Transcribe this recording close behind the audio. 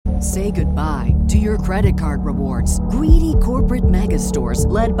Say goodbye to your credit card rewards. Greedy corporate mega stores,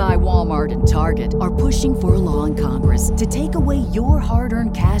 led by Walmart and Target, are pushing for a law in Congress to take away your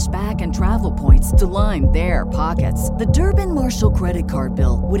hard-earned cash back and travel points to line their pockets. The Durbin-Marshall credit card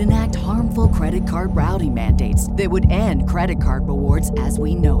bill would enact harmful credit card routing mandates that would end credit card rewards as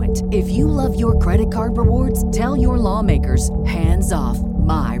we know it. If you love your credit card rewards, tell your lawmakers, hands off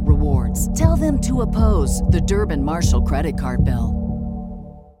my rewards. Tell them to oppose the Durbin-Marshall credit card bill.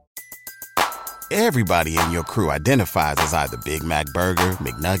 Everybody in your crew identifies as either Big Mac Burger,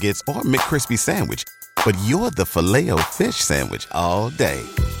 McNuggets, or McCrispy Sandwich. But you're the Filet-O-Fish Sandwich all day.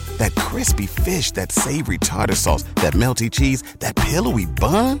 That crispy fish, that savory tartar sauce, that melty cheese, that pillowy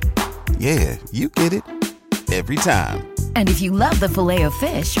bun. Yeah, you get it. Every time. And if you love the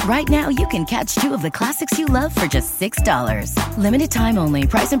Filet-O-Fish, right now you can catch two of the classics you love for just $6. Limited time only.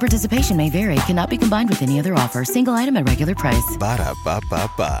 Price and participation may vary. Cannot be combined with any other offer. Single item at regular price.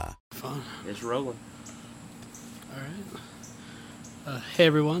 Ba-da-ba-ba-ba. Fun. It's rolling. All right. Hey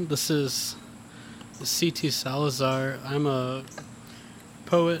everyone, this is C.T. Salazar. I'm a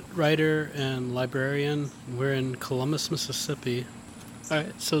poet, writer, and librarian. We're in Columbus, Mississippi. All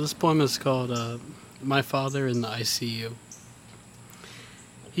right, so this poem is called My Father in the ICU.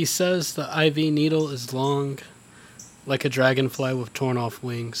 He says the IV needle is long, like a dragonfly with torn off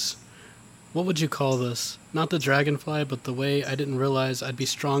wings. What would you call this? Not the dragonfly, but the way I didn't realize I'd be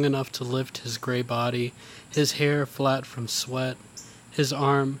strong enough to lift his gray body, his hair flat from sweat, his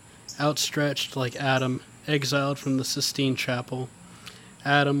arm outstretched like Adam, exiled from the Sistine Chapel,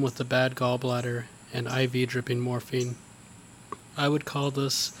 Adam with the bad gallbladder and IV dripping morphine. I would call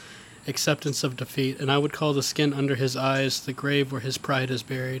this acceptance of defeat, and I would call the skin under his eyes the grave where his pride is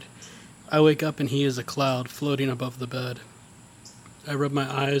buried. I wake up and he is a cloud floating above the bed. I rub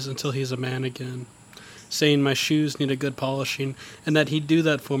my eyes until he's a man again, saying my shoes need a good polishing, and that he'd do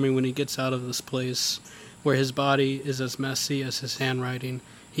that for me when he gets out of this place, where his body is as messy as his handwriting.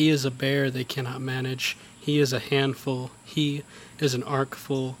 He is a bear they cannot manage. He is a handful. He is an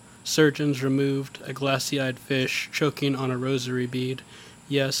arkful. Surgeons removed a glassy-eyed fish choking on a rosary bead.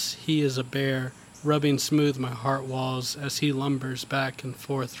 Yes, he is a bear, rubbing smooth my heart walls as he lumbers back and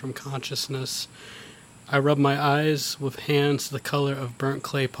forth from consciousness. I rub my eyes with hands the color of burnt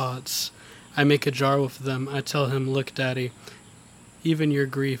clay pots. I make a jar with them. I tell him, look, Daddy, even your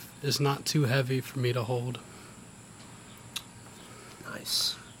grief is not too heavy for me to hold.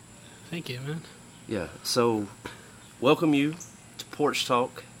 Nice. Thank you, man. Yeah, so welcome you to Porch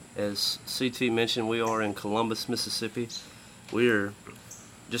Talk. As CT mentioned, we are in Columbus, Mississippi. We're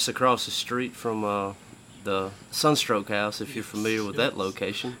just across the street from the Sunstroke House, if you're familiar with that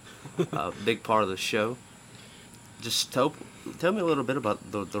location. Big part of the show. Just tell me a little bit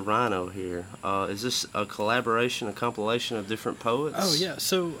about the Rhino here. Is this a collaboration, a compilation of different poets? Oh, yeah.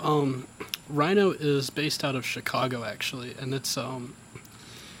 So Rhino is based out of Chicago, actually. And it's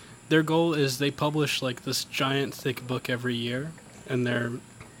their goal is they publish like this giant thick book every year. And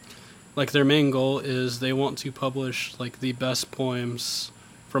their main goal is they want to publish like the best poems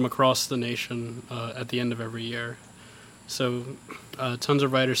from across the nation at the end of every year. So tons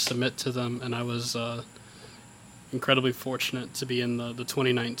of writers submit to them, and I was incredibly fortunate to be in the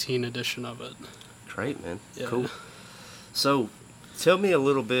 2019 edition of it. Great, man. Yeah. Cool. So tell me a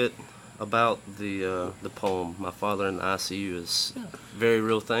little bit about the poem, My Father in the ICU. Is a very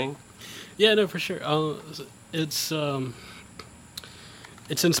real thing? Yeah, no, for sure. It's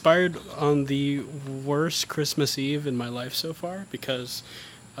inspired on the worst Christmas Eve in my life so far, because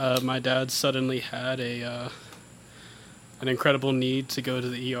my dad suddenly had an incredible need to go to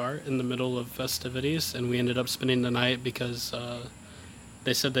the ER in the middle of festivities, and we ended up spending the night because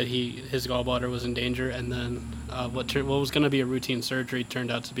they said that his gallbladder was in danger, and then what was going to be a routine surgery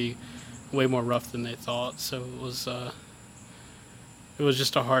turned out to be way more rough than they thought. So it was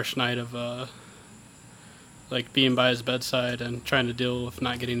just a harsh night of like being by his bedside and trying to deal with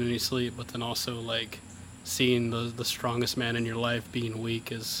not getting any sleep, but then also like seeing the strongest man in your life being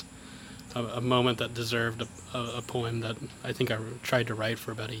weak is a moment that deserved a poem that I think I tried to write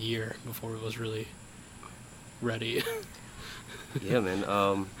for about a year before it was really ready. Yeah,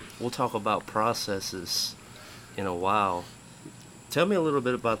 man. We'll talk about processes in a while. Tell me a little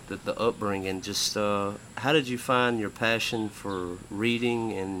bit about the upbringing. Just how did you find your passion for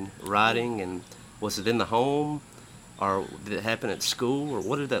reading and writing, and was it in the home, or did it happen at school, or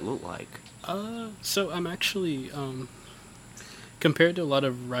what did that look like? So I'm actually, compared to a lot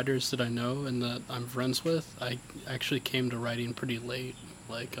of writers that I know and that I'm friends with, I actually came to writing pretty late.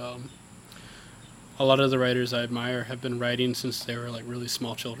 Like, a lot of the writers I admire have been writing since they were like really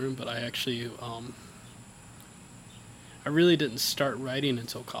small children, but I actually I really didn't start writing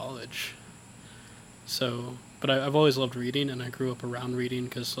until college. So, but I've always loved reading, and I grew up around reading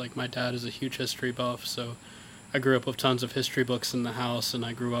because, like, my dad is a huge history buff, so I grew up with tons of history books in the house, and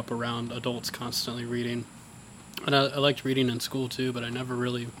I grew up around adults constantly reading. And I liked reading in school, too, but I never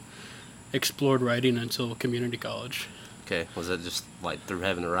really explored writing until community college. Okay, was that just, like, through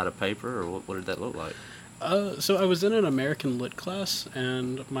having to write a paper, or what did that look like? So I was in an American Lit class,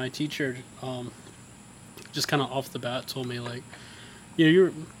 and my teacher just kind of off the bat told me, like,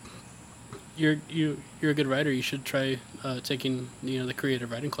 you're a good writer. You should try taking the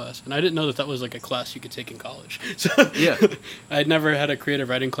creative writing class. And I didn't know that was like a class you could take in college. So Yeah. I'd never had a creative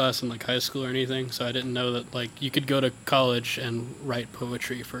writing class in like high school or anything, so I didn't know that like you could go to college and write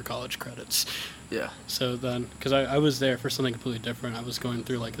poetry for college credits. Yeah. So then, because I was there for something completely different. I was going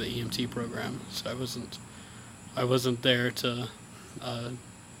through like the EMT program, so I wasn't there to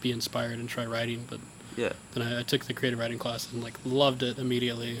be inspired and try writing. But Yeah. then I took the creative writing class and like loved it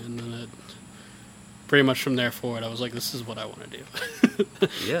immediately, and then pretty much from there forward, I was like, this is what I want to do.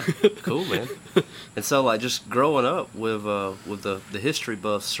 Yeah, cool, man. And so, like, just growing up with the history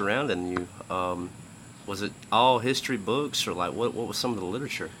buffs surrounding you, was it all history books, or like what was some of the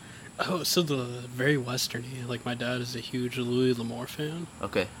literature? Oh, so the very westerny. Like my dad is a huge Louis L'Amour fan.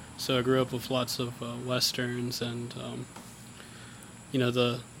 Okay. So I grew up with lots of westerns and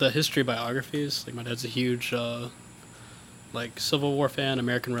the history biographies. Like my dad's a huge like Civil War fan,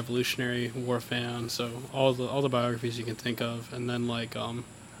 American Revolutionary War fan. So all the biographies you can think of, and then like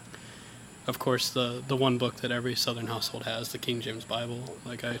of course the one book that every Southern household has, the King James Bible.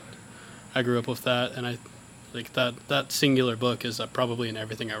 Like I grew up with that, and I like that singular book is probably in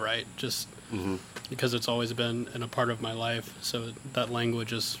everything I write, just because it's always been in a part of my life. So that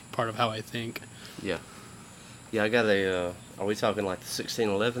language is part of how I think. Yeah. Yeah, I got a. Are we talking like the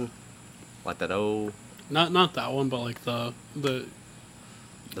 1611, like that old? Not that one, but like the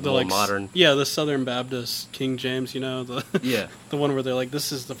more like, modern. Yeah, the Southern Baptist King James. Yeah. The one where they're like,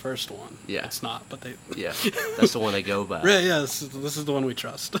 this is the first one. Yeah. It's not, but they. Yeah, that's the one they go by. Right. Yeah. This is the one we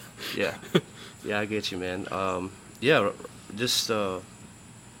trust. Yeah. Yeah, I get you, man. Yeah, just I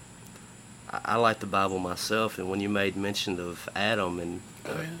like the Bible myself, and when you made mention of Adam and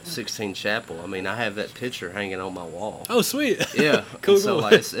Sixteen Chapel, I mean, I have that picture hanging on my wall. Oh, sweet. Yeah. Cool. So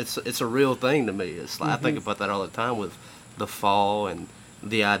like, it's a real thing to me. It's like I think about that all the time with the fall and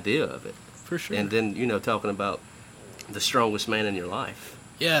the idea of it. For sure. And then talking about the strongest man in your life.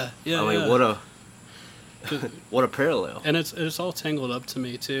 Yeah. Yeah. I mean, yeah. what a parallel. And it's all tangled up to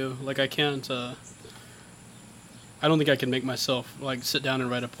me too. Like I can't. I don't think I can make myself like sit down and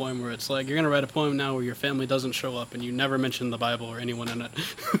write a poem where it's like you're gonna write a poem now where your family doesn't show up and you never mention the Bible or anyone in it.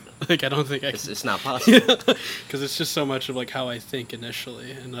 Like I don't think I can. It's not possible. Because it's just so much of like how I think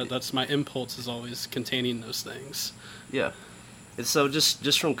initially, and that's my impulse is always containing those things. Yeah. And so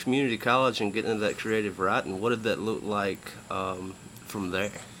just from community college and getting into that creative writing, what did that look like from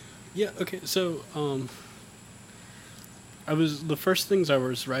there? Yeah. Okay. So the first things I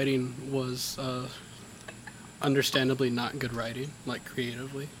was writing was understandably not good writing, like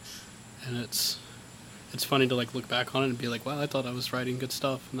creatively, and it's funny to like look back on it and be like, wow, I thought I was writing good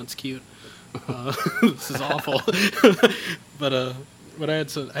stuff, and that's cute. This is awful. But I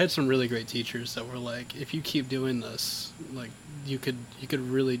had some really great teachers that were like, if you keep doing this, like you could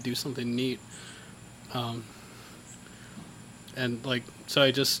really do something neat. And like so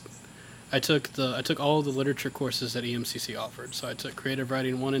I took all the literature courses that EMCC offered. So I took Creative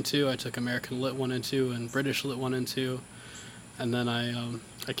Writing 1 and 2, I took American Lit 1 and 2, and British Lit 1 and 2. And then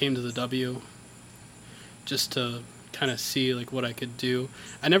I came to the W just to kind of see like what I could do.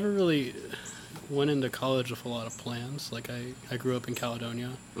 I never really went into college with a lot of plans. Like I grew up in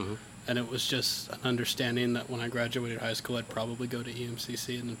Caledonia, and it was just an understanding that when I graduated high school, I'd probably go to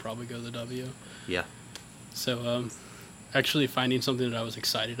EMCC and then probably go to the W. Yeah. So actually finding something that I was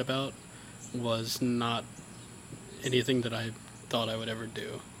excited about was not anything that I thought I would ever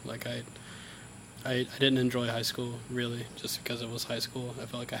do. Like I didn't enjoy high school really, just because it was high school. I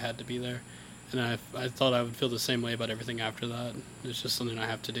felt like I had to be there, and I thought I would feel the same way about everything after that. It's just something I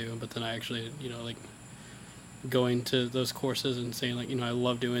have to do. But then I actually like going to those courses and saying like I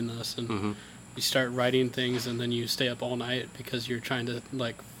love doing this, and you start writing things, and then you stay up all night because you're trying to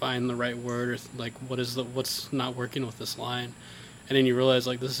like find the right word, or like what's not working with this line, and then you realize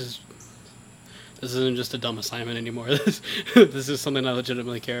like this isn't just a dumb assignment anymore. This is something I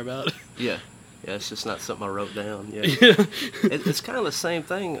legitimately care about. Yeah, it's just not something I wrote down. Yeah, it's kind of the same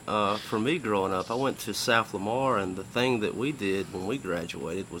thing for me growing up. I went to South Lamar, and the thing that we did when we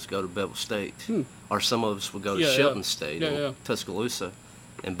graduated was go to Bevel State, or some of us would go to Shelton State in Tuscaloosa.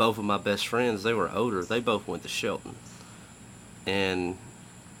 And both of my best friends, they were older. They both went to Shelton. And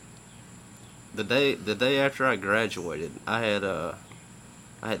the day after I graduated, I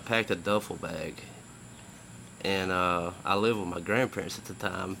had packed a duffel bag, and I lived with my grandparents at the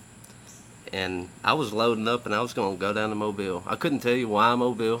time, and I was loading up, and I was going to go down to Mobile. I couldn't tell you why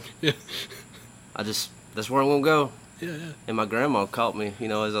Mobile. Yeah. That's where I'm going to go. Yeah, yeah. And my grandma caught me,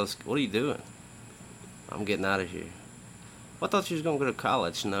 as I was, what are you doing? I'm getting out of here. Well, I thought you was going to go to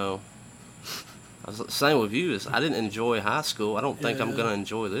college. No. I was the same with you. I didn't enjoy high school. I don't think I'm going to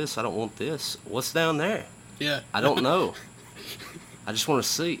enjoy this. I don't want this. What's down there? Yeah. I don't know. I just want to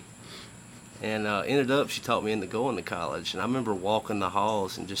see. And ended up, she taught me into going to college. And I remember walking the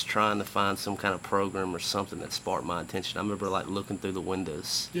halls and just trying to find some kind of program or something that sparked my attention. I remember, looking through the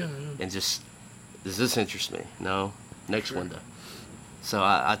windows. Yeah. And just, does this interest me? No. Next window. So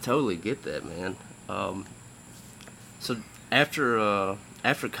I totally get that, man. So after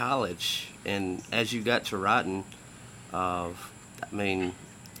college, and as you got to writing, with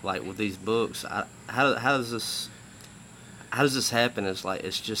these books, how does this happen?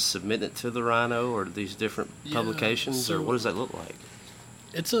 It's just submitting it to the Rhino or these different publications, or what does that look like?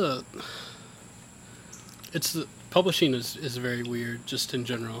 Publishing is very weird just in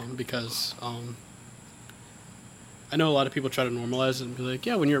general, because I know a lot of people try to normalize it and be like,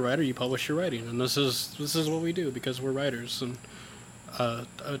 yeah, when you're a writer, you publish your writing, and this is what we do because we're writers. And I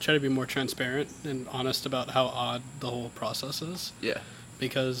would try to be more transparent and honest about how odd the whole process is. Yeah.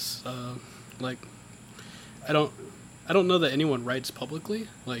 Because, I don't know that anyone writes publicly.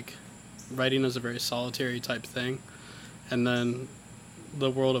 Writing is a very solitary type thing, and then the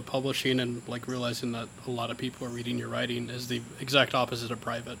world of publishing and realizing that a lot of people are reading your writing is the exact opposite of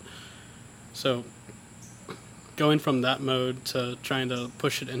private. So going from that mode to trying to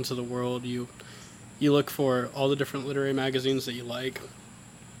push it into the world, you look for all the different literary magazines that you like.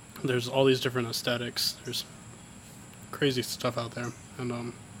 There's all these different aesthetics. There's crazy stuff out there.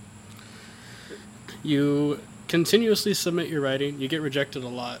 And you continuously submit your writing. You get rejected a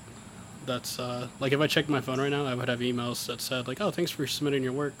lot. That's if I checked my phone right now, I would have emails that said oh, thanks for submitting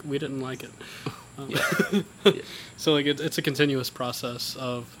your work, we didn't like it. Yeah. So it's a continuous process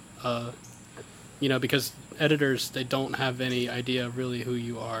of because editors, they don't have any idea really who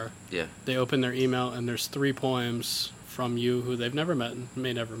you are. Yeah. They open their email and there's 3 poems from you who they've never met and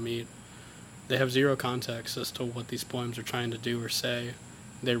may never meet. They have zero context as to what these poems are trying to do or say.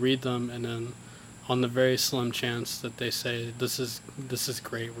 They read them, and then on the very slim chance that they say, this is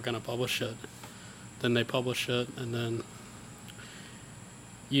great, we're going to publish it, then they publish it, and then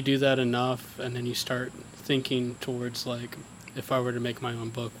you do that enough, and then you start thinking towards if I were to make my own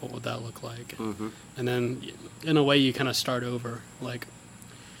book, what would that look like? Mm-hmm. And then, in a way, you kind of start over.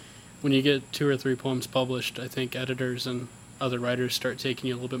 When you get 2 or 3 poems published, I think editors and other writers start taking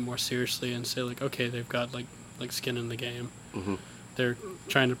you a little bit more seriously and say, okay, they've got, skin in the game. Mm-hmm. They're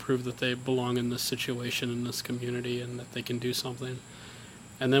trying to prove that they belong in this situation, in this community, and that they can do something.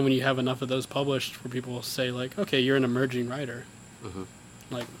 And then when you have enough of those published where people say, okay, you're an emerging writer, mm-hmm.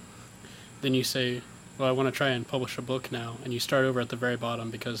 Then you say, well, I want to try and publish a book now, and you start over at the very bottom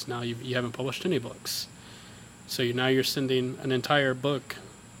because now you haven't published any books. So now you're sending an entire book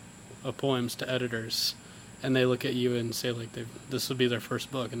of poems to editors, and they look at you and say this would be their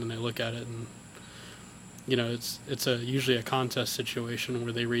first book, and then they look at it, and it's usually a contest situation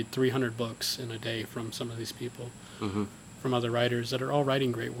where they read 300 books in a day from some of these people, mm-hmm. from other writers that are all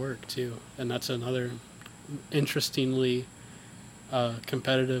writing great work too, and that's another interestingly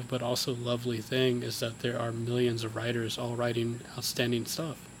competitive but also lovely thing, is that there are millions of writers all writing outstanding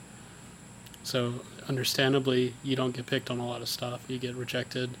stuff. So understandably, you don't get picked on a lot of stuff, you get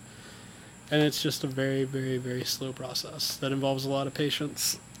rejected, and it's just a very, very, very slow process that involves a lot of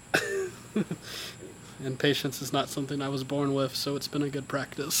patience. And patience is not something I was born with, so it's been a good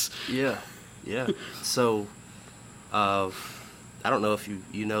practice. Yeah. So I don't know if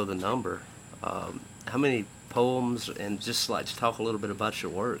you know the number, how many poems, and just talk a little bit about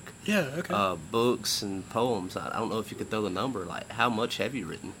your work. Yeah, okay. Books and poems. I don't know if you could throw the number. How much have you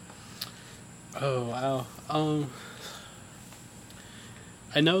written? Oh, wow.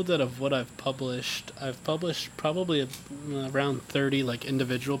 I know that of what I've published probably around 30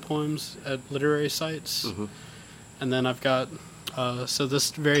 individual poems at literary sites. Mm-hmm. And then I've got so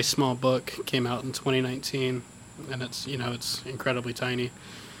this very small book came out in 2019, and it's it's incredibly tiny,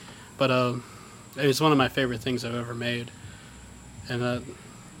 but it's one of my favorite things I've ever made, and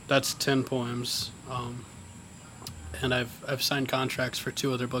that's 10 poems. And I've signed contracts for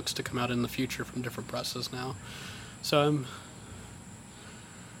 2 other books to come out in the future from different presses now, so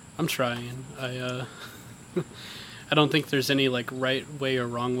I'm trying. I don't think there's any right way or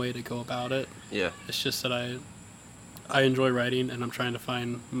wrong way to go about it. Yeah. It's just that I enjoy writing, and I'm trying to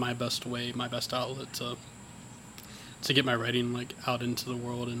find my best way, my best outlet to get my writing like out into the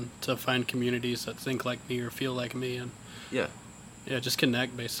world and to find communities that think like me or feel like me, and Yeah. just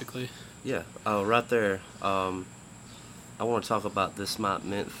connect basically. Yeah. Right there. I want to talk about This Might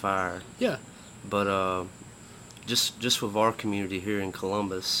Meant Fire, Yeah. but just with our community here in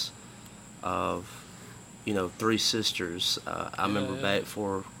Columbus, of Three Sisters. I remember back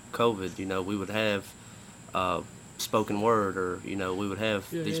before COVID, we would have spoken word, or we would have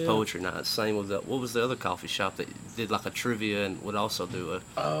these poetry nights. Same with what was the other coffee shop that did like a trivia and would also do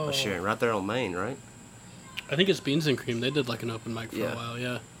a sharing right there on Main, right? I think it's Beans and Cream. They did like an open mic for Yeah. a while.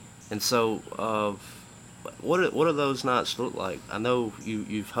 Yeah. And so, what do those nights look like? I know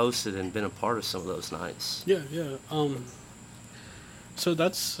you've hosted and been a part of some of those nights. Yeah. So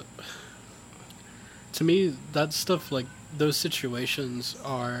that's, to me, that stuff, like those situations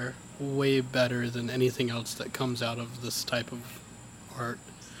are way better than anything else that comes out of this type of art.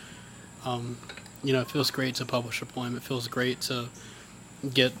 It feels great to publish a poem. It feels great to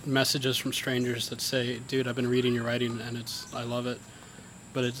get messages from strangers that say, "Dude, I've been reading your writing and I love it."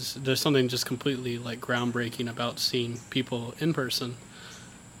 But there's something just completely like groundbreaking about seeing people in person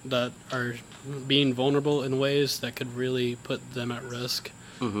that are being vulnerable in ways that could really put them at risk.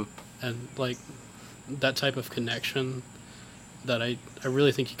 Mm-hmm. And like that type of connection that I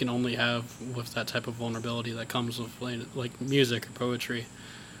really think you can only have with that type of vulnerability that comes with like music or poetry.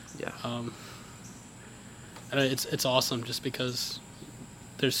 Yeah. And it's awesome just because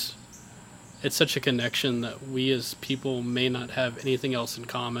it's such a connection that we as people may not have anything else in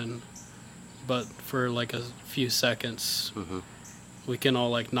common, but for like a few seconds, Mm-hmm. we can all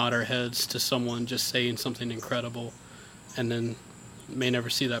like nod our heads to someone just saying something incredible, and then may never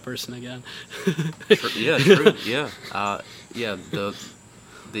see that person again. Yeah, true. Yeah.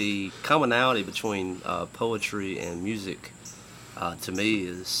 The commonality between poetry and music, to me,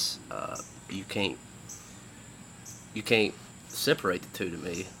 is you can't separate the two. To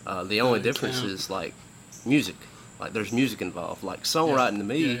me, the only difference is like music. Like there's music involved. Like songwriting to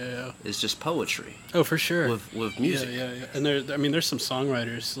me is just poetry. Oh, for sure. With music. Yeah. And there's some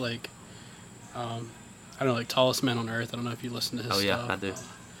songwriters like, I don't know, like Tallest Man on Earth. I don't know if you listen to his stuff. Oh yeah, I do.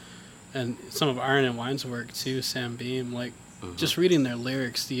 And some of Iron and Wine's work too, Sam Beam. Like, Mm-hmm. just reading their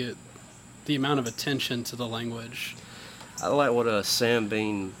lyrics, the amount of attention to the language. I like what Sam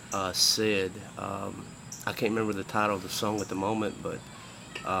Bean said. I can't remember the title of the song at the moment, but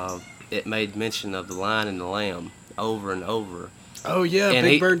it made mention of the Lion and the Lamb over and over. Oh yeah, and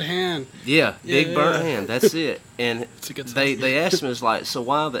Big Burned Hand. Yeah, Big Burnt Hand. That's it. And It's a good song. they asked him, it's like, so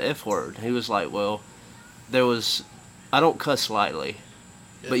why the F word? He was like, well, I don't cuss lightly,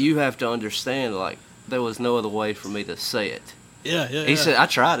 but you have to understand, like, there was no other way for me to say it. Yeah. He said, I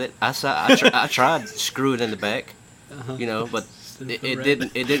tried it. I tried to screw it in the back, but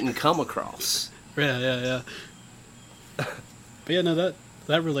it didn't come across. Yeah. But yeah, no,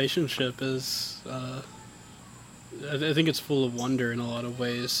 that relationship is, I think it's full of wonder in a lot of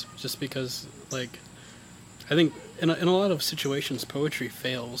ways, just because, like, I think in a lot of situations, poetry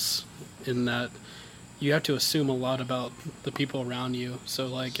fails in that you have to assume a lot about the people around you. So,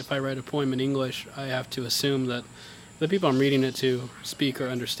 like, if I write a poem in English, I have to assume that the people I'm reading it to speak or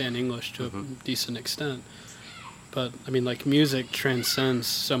understand English to a decent extent. But, I mean, like, music transcends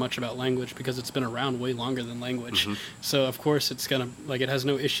so much about language because it's been around way longer than language. Mm-hmm. So, of course, it's gonna, like, it has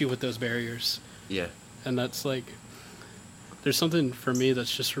no issue with those barriers. Yeah. And that's, like, there's something for me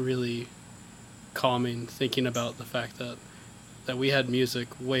that's just really calming, thinking about the fact that we had music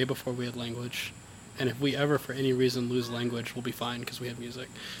way before we had language. And if we ever, for any reason, lose language, we'll be fine because we have music.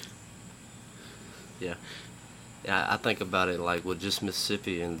 Yeah. Yeah, I think about it like with just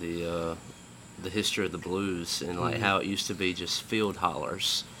Mississippi and the history of the blues and like how it used to be just field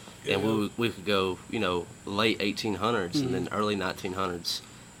hollers, and we could go late 1800s and then early 1900s.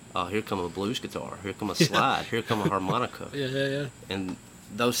 Here come a blues guitar, here come a slide, here come a harmonica. Yeah. And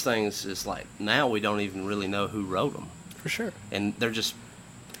those things is like now we don't even really know who wrote them. For sure. And they're just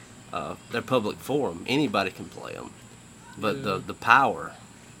they're public forum. Anybody can play them, but the power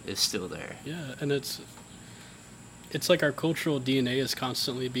is still there. Yeah, and it's like our cultural DNA is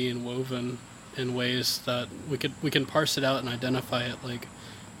constantly being woven in ways that we can parse it out and identify it. Like,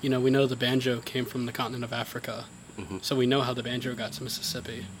 we know the banjo came from the continent of Africa, so we know how the banjo got to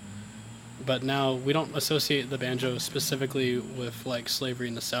Mississippi. But now we don't associate the banjo specifically with like slavery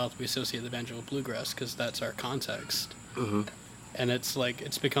in the South. We associate the banjo with bluegrass because that's our context. Mm-hmm. And it's like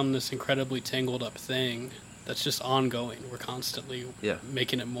it's become this incredibly tangled up thing that's just ongoing. We're constantly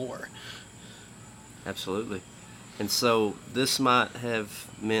making it more. Absolutely. And so this might have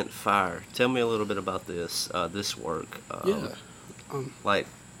meant fire. Tell me a little bit about this work. Like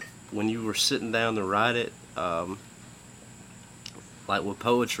when you were sitting down to write it, like with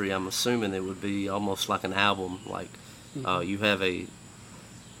poetry, I'm assuming it would be almost like an album. Like you have a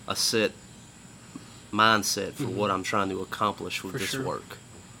set mindset for what I'm trying to accomplish with this work.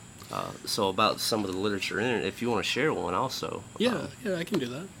 So about some of the literature in it, if you want to share one also. Yeah, I can do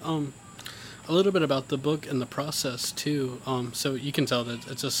that. A little bit about the book and the process too. So you can tell that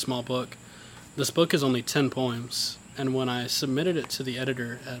it's a small book. This book is only 10 poems, and when I submitted it to the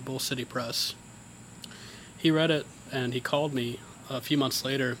editor at Bull City Press, he read it and he called me a few months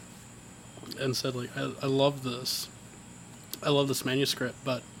later and said, like, I love this. I love this manuscript,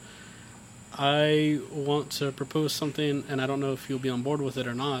 but I want to propose something, and I don't know if you'll be on board with it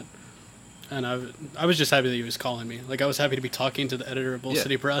or not. And I was just happy that he was calling me. Like, I was happy to be talking to the editor of Bull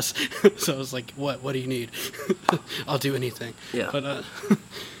City Press. So I was like, what do you need? I'll do anything. Yeah. But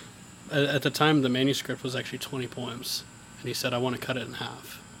at the time, the manuscript was actually 20 poems. And he said, I want to cut it in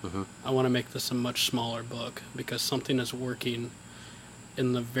half. Mm-hmm. I want to make this a much smaller book because something is working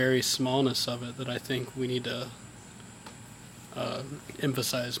in the very smallness of it that I think we need to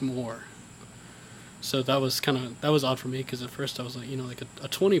emphasize more. So that was odd for me because at first I was like, like a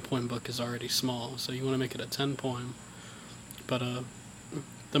 20-poem book is already small, so you want to make it a 10-poem. But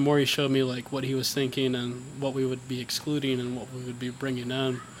the more he showed me like what he was thinking and what we would be excluding and what we would be bringing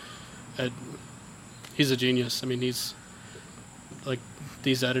in, he's a genius. I mean, he's like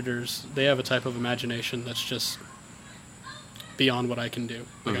these editors. They have a type of imagination that's just beyond what I can do.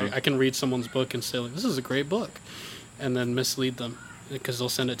 Like I can read someone's book and say like, this is a great book, and then mislead them. Because they'll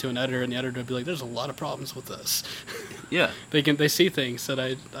send it to an editor, and the editor will be like, "There's a lot of problems with this." Yeah, they see things that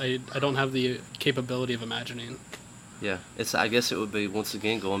I don't have the capability of imagining. Yeah, I guess it would be, once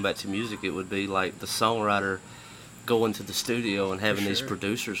again, going back to music. It would be like the songwriter going to the studio and having these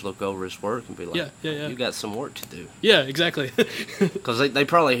producers look over his work and be like, "Yeah, you got some work to do." Yeah, exactly. Because they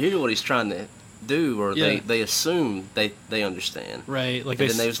probably hear what he's trying to do, or they assume they understand. Right, like,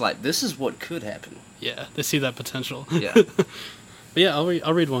 and then they was like, "This is what could happen." Yeah, they see that potential. Yeah. But yeah,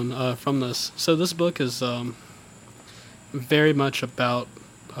 I'll read one from this. So this book is very much about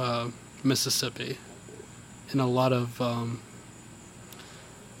Mississippi in a lot of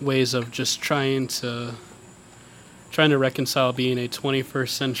ways of just trying to reconcile being a 21st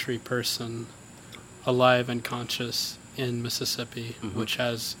century person alive and conscious in Mississippi, which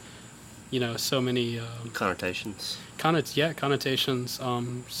has, so many connotations. Connotations.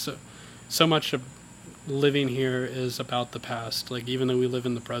 So much of living here is about the past. Like, even though we live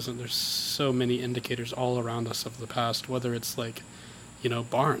in the present, there's so many indicators all around us of the past, whether it's like,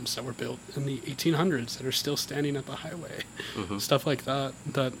 barns that were built in the 1800s that are still standing at the highway, stuff like that.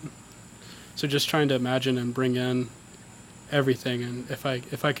 So just trying to imagine and bring in everything. And if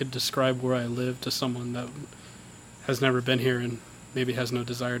I could describe where I live to someone that has never been here and maybe has no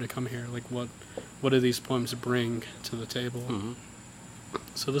desire to come here, like what do these poems bring to the table?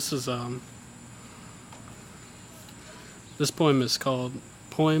 So this is this poem is called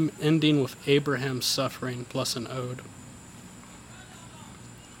Poem Ending with Abraham's Suffering plus an Ode.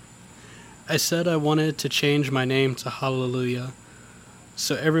 I said I wanted to change my name to Hallelujah,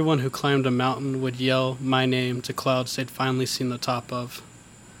 so everyone who climbed a mountain would yell my name to clouds they'd finally seen the top of.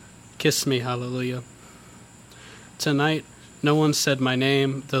 Kiss me, Hallelujah. Tonight, no one said my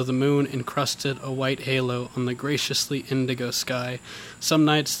name, though the moon encrusted a white halo on the graciously indigo sky. Some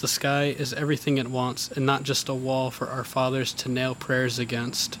nights the sky is everything it wants, and not just a wall for our fathers to nail prayers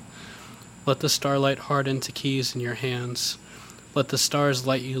against. Let the starlight harden to keys in your hands. Let the stars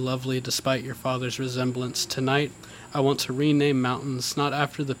light you lovely despite your father's resemblance. Tonight, I want to rename mountains, not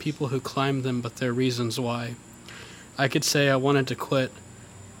after the people who climbed them, but their reasons why. I could say I wanted to quit,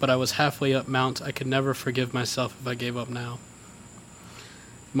 but I was halfway up Mount. I could never forgive myself if I gave up now.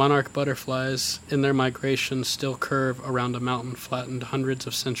 Monarch butterflies, in their migration, still curve around a mountain flattened hundreds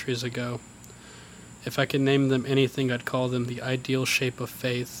of centuries ago. If I could name them anything, I'd call them the ideal shape of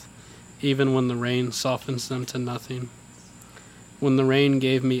faith, even when the rain softens them to nothing. When the rain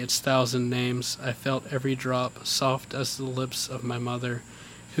gave me its 1,000 names, I felt every drop soft as the lips of my mother,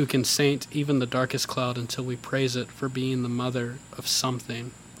 who can saint even the darkest cloud until we praise it for being the mother of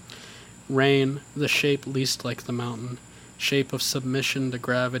something. Rain, the shape least like the mountain, shape of submission to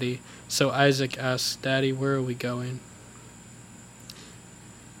gravity. So Isaac asks, Daddy, where are we going?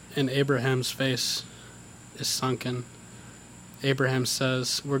 And Abraham's face is sunken. Abraham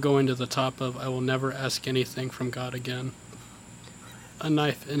says, we're going to the top of I will never ask anything from God again. A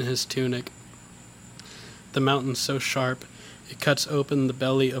knife in his tunic. The mountain so sharp, It cuts open the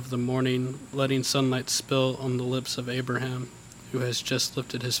belly of the morning, letting sunlight spill on the lips of Abraham, who has just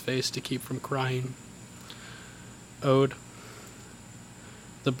lifted his face to keep from crying. Ode.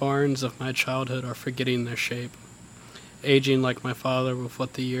 The barns of my childhood are forgetting their shape, aging like my father with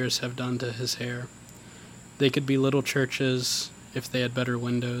what the years have done to his hair. They could be little churches if they had better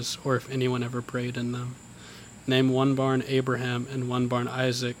windows, or if anyone ever prayed in them. Name one barn Abraham and one barn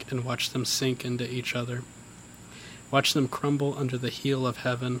Isaac, and watch them sink into each other. Watch them crumble under the heel of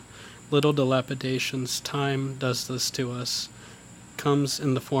heaven. Little dilapidations, time does this to us. Comes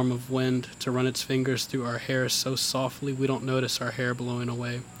in the form of wind to run its fingers through our hair so softly we don't notice our hair blowing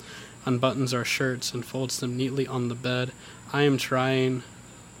away. Unbuttons our shirts and folds them neatly on the bed. I am trying,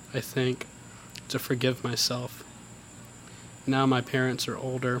 I think, to forgive myself. Now my parents are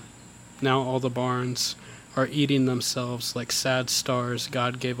older. Now all the barns are eating themselves like sad stars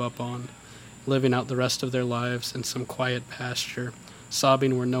God gave up on, living out the rest of their lives in some quiet pasture,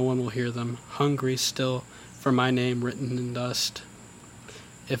 sobbing where no one will hear them, hungry still for my name written in dust.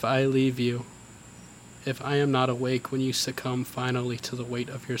 If I leave you, if I am not awake when you succumb finally to the weight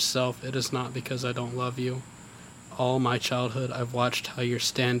of yourself, it is not because I don't love you. All my childhood I've watched how your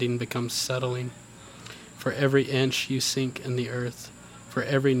standing becomes settling. For every inch you sink in the earth, for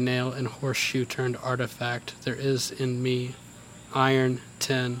every nail and horseshoe turned artifact, there is in me iron,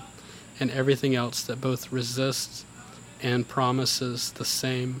 tin, and everything else that both resists and promises the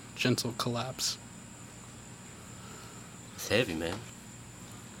same gentle collapse. It's heavy, man.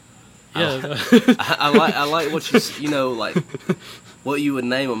 Yeah, I like what you know, like what you would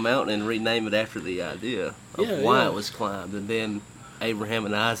name a mountain and rename it after the idea of why it was climbed, and then Abraham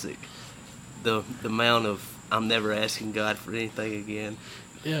and Isaac, the mount of I'm never asking God for anything again.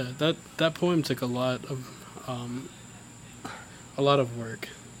 Yeah, that poem took a lot of work.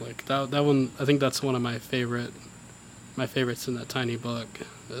 Like that one, I think that's one of my favorites in that tiny book,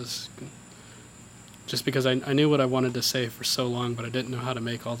 is just because I knew what I wanted to say for so long, but I didn't know how to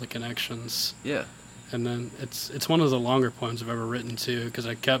make all the connections. Yeah. And then it's one of the longer poems I've ever written too, because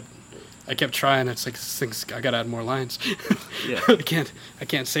I kept trying. It's like things I gotta add more lines. Yeah. I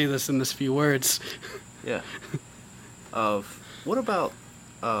can't say this in this few words. Yeah. What about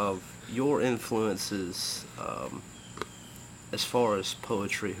your influences as far as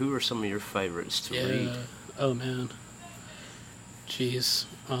poetry? Who are some of your favorites to read? Oh man. Jeez.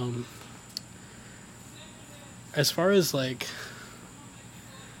 As far as like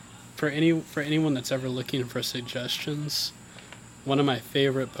for anyone that's ever looking for suggestions, one of my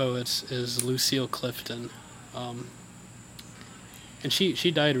favorite poets is Lucille Clifton. And she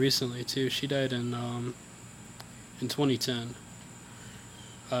died recently too. She died in 2010.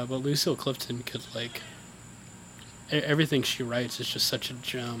 But Lucille Clifton could like everything she writes is just such a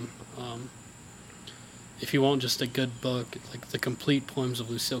gem. If you want just a good book, like the complete poems of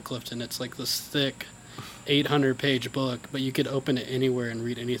Lucille Clifton, it's like this thick 800-page book, but you could open it anywhere and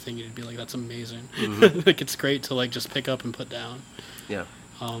read anything, and you'd be like, that's amazing. Mm-hmm. Like it's great to like just pick up and put down. Yeah.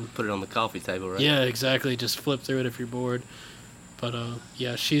 Put it on the coffee table, right? Yeah, exactly. Just flip through it if you're bored. But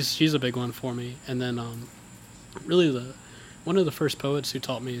yeah, she's a big one for me. And then really one of the first poets who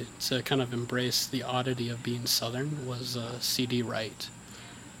taught me to kind of embrace the oddity of being Southern was C.D. Wright.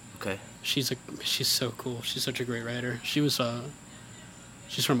 Okay. She's so cool. She's such a great writer. She's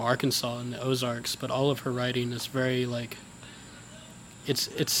from Arkansas in the Ozarks, but all of her writing is very like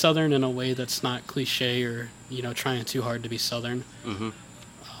it's Southern in a way that's not cliche or trying too hard to be Southern. Mm-hmm.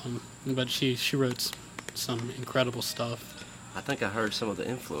 But she wrote some incredible stuff. I think I heard some of the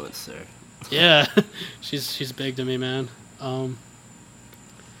influence there. Yeah, she's big to me, man. Gosh,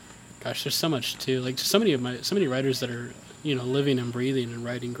 there's so much too. Like so many writers that are living and breathing and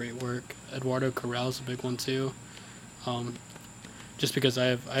writing great work. Eduardo Corral's a big one too. Just because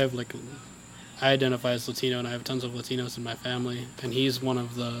I identify as Latino and I have tons of Latinos in my family, and he's one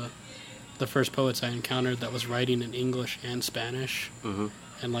of the first poets I encountered that was writing in English and Spanish. Mm-hmm.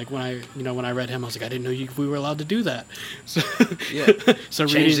 And like when I read him, I was like, I didn't know we were allowed to do that. So, yeah. So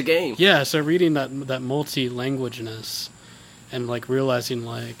change the game. Yeah. So reading that multi-languageness, and like realizing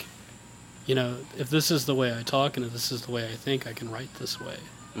like, if this is the way I talk and if this is the way I think, I can write this way.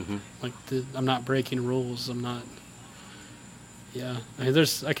 Mm-hmm. Like I'm not breaking rules. I'm not. Yeah, I mean,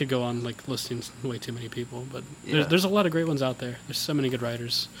 I could go on like listing way too many people, but there's a lot of great ones out there. There's so many good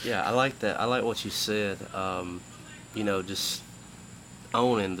writers. Yeah, I like that. I like what you said. Just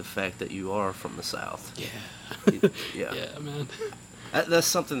owning the fact that you are from the South. Yeah. Yeah. Yeah, man. That's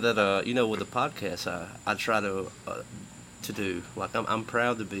something that with the podcast I try to do. Like I'm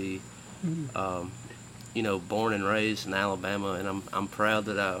proud to be, born and raised in Alabama, and I'm proud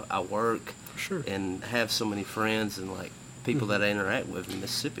that I work For sure. and have so many friends and like people that I interact with in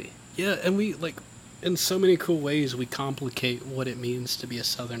Mississippi. Yeah, and we, like, in so many cool ways, we complicate what it means to be a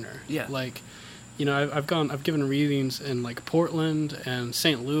Southerner. Yeah. Like, you know, I've given readings in, like, Portland and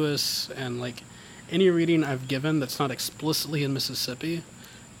St. Louis, and, like, any reading I've given that's not explicitly in Mississippi,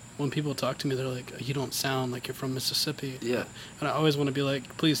 when people talk to me, they're like, you don't sound like you're from Mississippi. Yeah. And I always want to be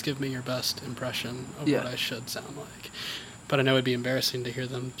like, please give me your best impression of what I should sound like. But I know it'd be embarrassing to hear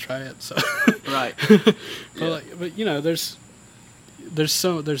them try it, so. Right. But you know, it's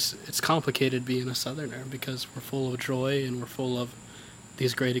complicated being a Southerner because we're full of joy and we're full of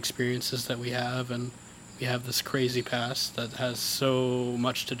these great experiences that we have, and we have this crazy past that has so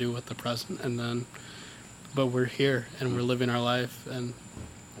much to do with the present, but we're here and we're living our life, and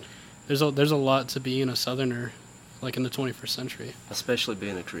there's a lot to being a Southerner, like in the 21st century. Especially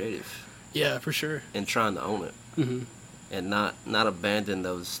being a creative. Yeah, for sure. And trying to own it. Mm-hmm. And not abandon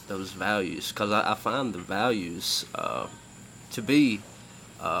those values, because I find the values to be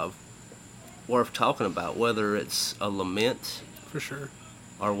worth talking about, whether it's a lament, for sure,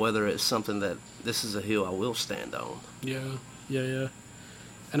 or whether it's something that this is a hill I will stand on. Yeah.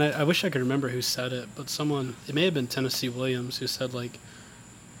 And I wish I could remember who said it, but it may have been Tennessee Williams, who said, like,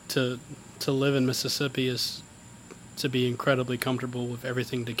 to live in Mississippi is to be incredibly comfortable with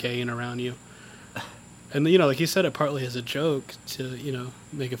everything decaying around you. And, you know, like, he said it partly as a joke to, you know,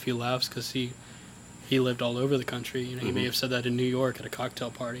 make a few laughs, because he lived all over the country. You know, he may have said that in New York at a cocktail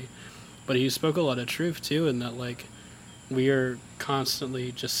party. But he spoke a lot of truth, too, in that, like, we are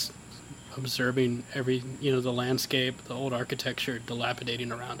constantly just observing the landscape, the old architecture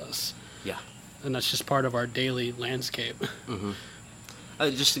dilapidating around us. Yeah. And that's just part of our daily landscape. Mm-hmm.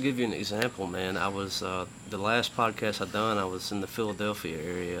 Just to give you an example, man, I was, the last podcast I done, I was in the Philadelphia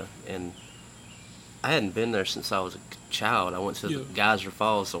area, and I hadn't been there since I was a child. I went to the Geyser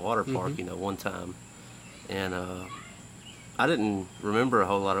Falls, the water park, one time. And I didn't remember a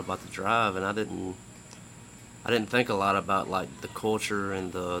whole lot about the drive, and I didn't think a lot about, like, the culture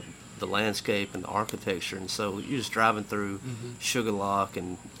and the landscape and the architecture. And so you're just driving through Sugar Lock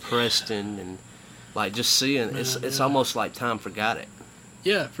and Preston, and, like, just seeing, it's almost like time forgot it.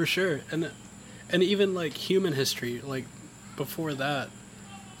 Yeah, for sure. And even, like, human history, like, before that,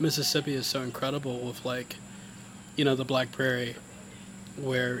 Mississippi is so incredible with, like, you know, the Black Prairie,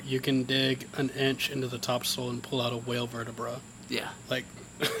 where you can dig an inch into the topsoil and pull out a whale vertebra. Yeah. Like,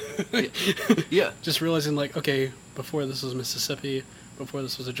 yeah. Just realizing, like, okay, before this was Mississippi, before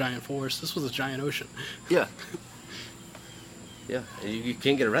this was a giant forest, this was a giant ocean. Yeah. Yeah, you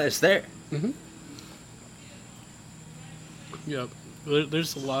can't get it right. It's there. Mm-hmm. Yeah.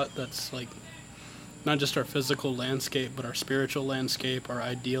 There's a lot that's, like, not just our physical landscape, but our spiritual landscape, our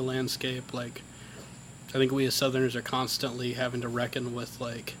ideal landscape. Like, I think we as Southerners are constantly having to reckon with,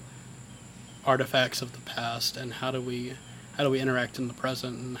 like, artifacts of the past, and how do we interact in the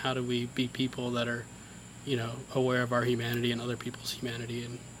present, and how do we be people that are, you know, aware of our humanity and other people's humanity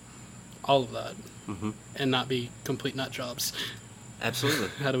and all of that, and not be complete nut jobs. Absolutely.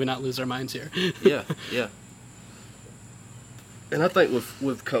 How do we not lose our minds here? Yeah. And I think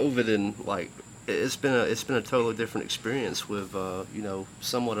with COVID, and, like, it's been a totally different experience with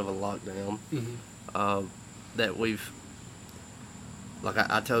somewhat of a lockdown. That we've, like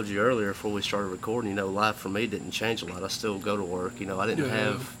I told you earlier before we started recording, life for me didn't change a lot. I still go to work.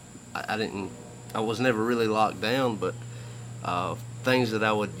 I was never really locked down, but things that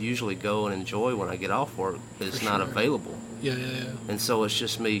I would usually go and enjoy when I get off work is not available. Yeah. And so it's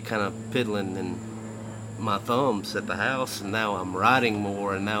just me kind of piddling and my thumbs at the house, and now I'm writing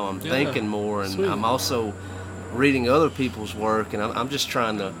more, and now I'm thinking more, and I'm also reading other people's work, and I'm just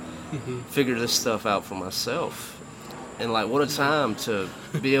trying to figure this stuff out for myself. And, like, what a time to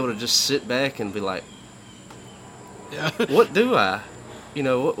be able to just sit back and be like, what do I,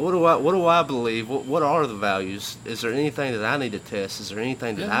 what do I believe? What are the values? Is there anything that I need to test? Is there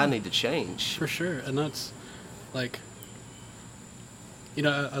anything that I need to change? For sure. And that's, like,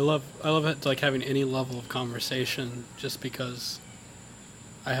 I love it, like, having any level of conversation, just because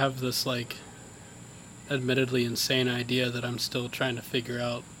I have this, like, admittedly insane idea that I'm still trying to figure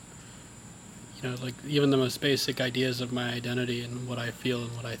out. Like, even the most basic ideas of my identity and what I feel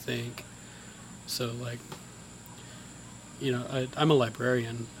and what I think. So, like, I'm a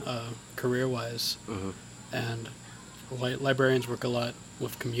librarian, career-wise, and librarians work a lot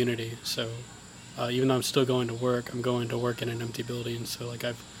with community. So, even though I'm still going to work, I'm going to work in an empty building. So, like,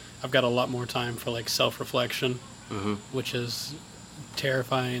 I've got a lot more time for, like, self-reflection, which is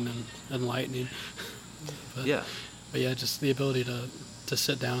terrifying and enlightening. But yeah, just the ability to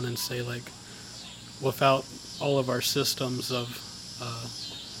sit down and say, like, without all of our systems of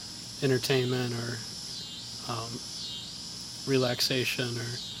entertainment or relaxation or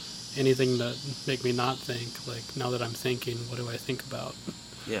anything that make me not think. Like, now that I'm thinking, what do I think about?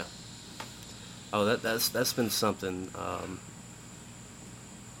 Yeah. Oh, that's been something.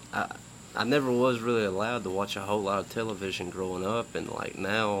 I never was really allowed to watch a whole lot of television growing up, and like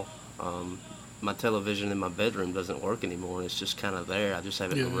now, my television in my bedroom doesn't work anymore. It's just kind of there. I just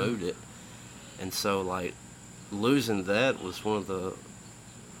haven't removed it, and so like losing that was one of the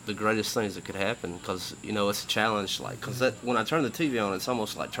greatest things that could happen, because it's a challenge. Like, because that when I turn the TV on, it's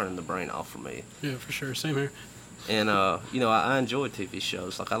almost like turning the brain off for me. Yeah, for sure. Same here. And I enjoy TV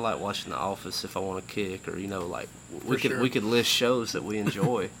shows. Like, I like watching The Office if I want to kick, or like we could list shows that we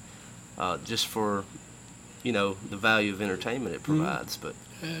enjoy, just for the value of entertainment it provides. But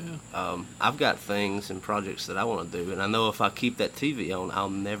I've got things and projects that I want to do, and I know if I keep that TV on, I'll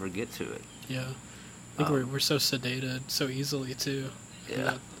never get to it. Yeah, I think we're so sedated so easily too.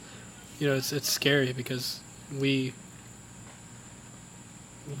 Yeah. It's scary because we're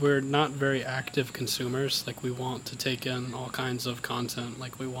not very active consumers. Like, we want to take in all kinds of content.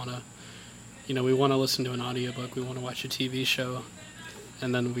 Like, we want to listen to an audiobook, we want to watch a TV show,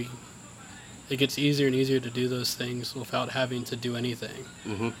 and then it gets easier and easier to do those things without having to do anything.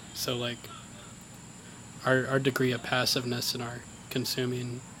 Mm-hmm. So, like, our degree of passiveness in our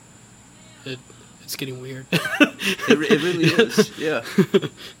consuming, it's getting weird. It really is. Yeah,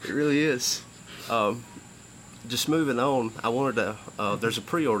 it really is. Just moving on, I wanted to. There's a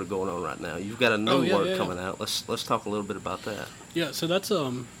pre-order going on right now. You've got a new work coming out. Let's talk a little bit about that. Yeah, so that's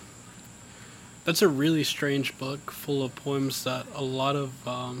a really strange book full of poems that a lot of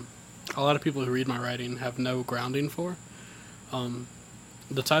people who read my writing have no grounding for.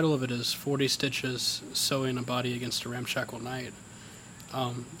 The title of it is 40 Stitches Sewing a Body Against a Ramshackle Night.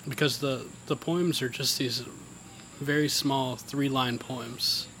 Because the poems are just these very small 3-line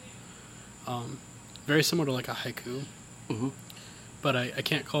poems. Very similar to like a haiku. Mm-hmm. But I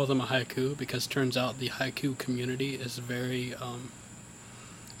can't call them a haiku because turns out the haiku community is very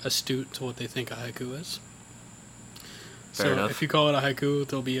astute to what they think a haiku is. Fair enough. If you call it a haiku,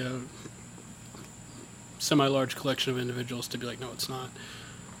 there'll be a semi-large collection of individuals to be like, no, it's not.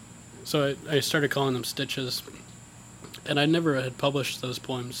 So I started calling them stitches. And I never had published those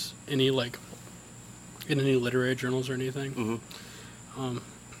poems in any literary journals or anything. Mm-hmm.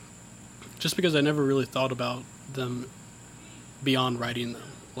 Just because I never really thought about them beyond writing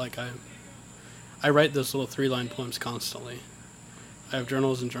them. Like, I write those little 3-line poems constantly. I have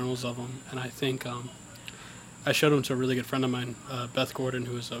journals and journals of them, and I think I showed them to a really good friend of mine, Beth Gordon,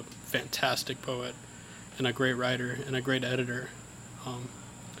 who is a fantastic poet and a great writer and a great editor.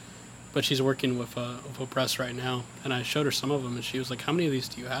 But she's working with a press right now, and I showed her some of them, and she was like, how many of these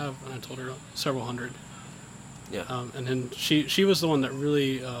do you have? And I told her several hundred. Yeah. And then she was the one that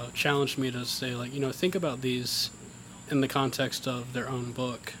really challenged me to say, like, think about these in the context of their own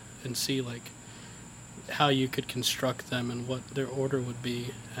book and see, like, how you could construct them and what their order would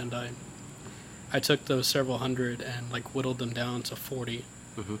be. And I took those several hundred and, like, whittled them down to 40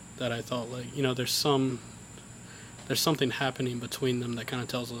 that I thought, like, there's something happening between them that kind of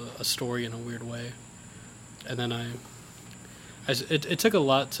tells a story in a weird way. And then it took a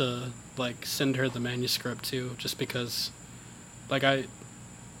lot to, like, send her the manuscript too, just because, like, I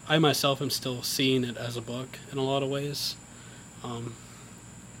myself am still seeing it as a book in a lot of ways.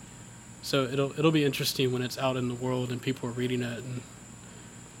 So it'll be interesting when it's out in the world and people are reading it and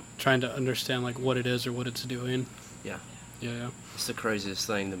trying to understand, like, what it is or what it's doing. Yeah. Yeah. It's the craziest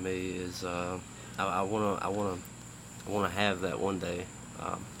thing to me is I want to have that one day.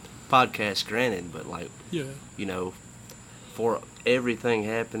 Podcast granted, but like, for everything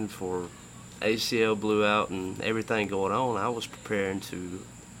happened, for ACL blew out and everything going on, I was preparing to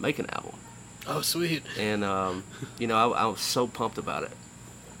make an album. Oh, sweet. And, I was so pumped about it.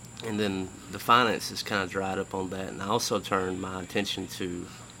 And then the finances kind of dried up on that, and I also turned my attention to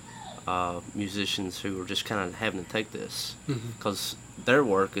musicians who are just kind of having to take this because their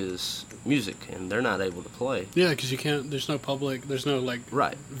work is music and they're not able to play. Yeah, because you can't. There's no public. There's no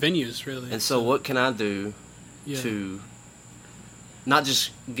venues really. And so what can I do to not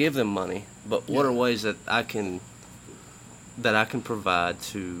just give them money, but what are ways that I can provide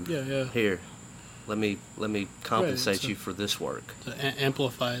to here? Let me compensate you for this work. To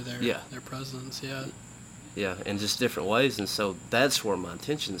amplify their presence. Yeah. Yeah, in just different ways, and so that's where my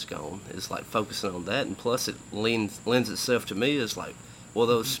attention's gone, is like focusing on that, and plus it lends itself to me as like, well,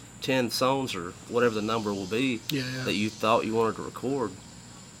 those 10 songs or whatever the number will be that you thought you wanted to record,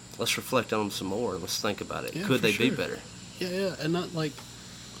 let's reflect on them some more and let's think about it. Could they be better? Yeah, and not like,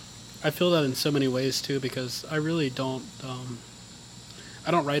 I feel that in so many ways too, because I really don't,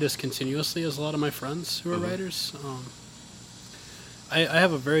 I don't write as continuously as a lot of my friends who are writers. I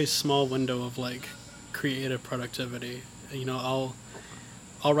have a very small window of like creative productivity. You know,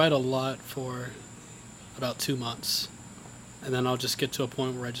 I'll write a lot for about 2 months, and then I'll just get to a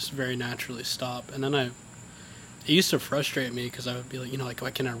point where I just very naturally stop. And then it used to frustrate me because I would be like, you know, like,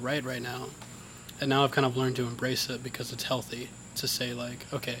 why can't I write right now? And now I've kind of learned to embrace it because it's healthy to say like,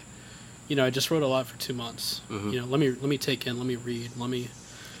 okay, you know, I just wrote a lot for 2 months. Mm-hmm. You know, let me take in, let me read,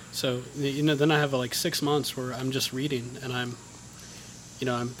 so, you know, then I have like 6 months where I'm just reading, and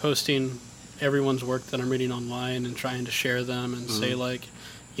I'm posting everyone's work that I'm reading online and trying to share them and say like,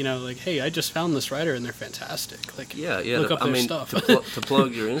 you know, like, hey, I just found this writer and they're fantastic. Like, yeah. look up their stuff. to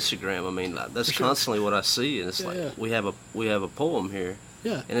plug your Instagram, I mean, that's constantly what I see, and it's we have a poem here,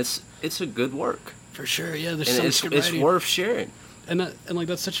 yeah, and it's a good work for sure. Yeah, there's and so much good it's writing. worth sharing. And like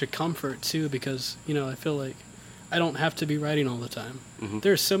that's such a comfort too, because you know I feel like I don't have to be writing all the time. Mm-hmm.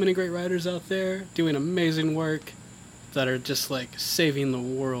 There's so many great writers out there doing amazing work that are just like saving the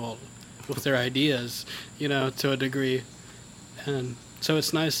world with their ideas, you know, to a degree. And so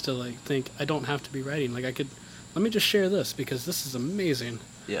it's nice to like think I don't have to be writing. Like let me just share this because this is amazing.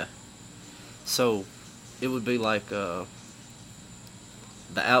 Yeah. So it would be like the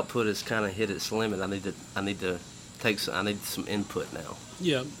output has kind of hit its limit. I need some input now.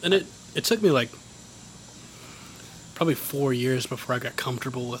 Yeah, and it took me like probably 4 years before I got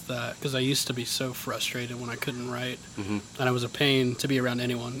comfortable with that, because I used to be so frustrated when I couldn't write, and I was a pain to be around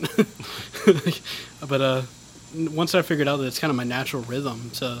anyone. But once I figured out that it's kind of my natural rhythm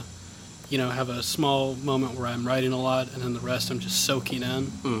to, you know, have a small moment where I'm writing a lot and then the rest I'm just soaking in.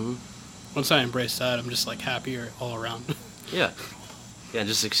 Mm-hmm. Once I embrace that, I'm just like happier all around. Yeah. Yeah,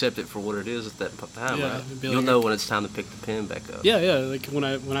 just accept it for what it is at that time, Yeah, right? be You'll like- know when it's time to pick the pen back up. Yeah, like when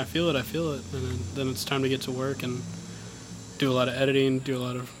I feel it, I feel it, and then it's time to get to work and do a lot of editing, do a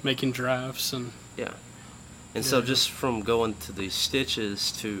lot of making drafts, and Yeah. And so just from going to these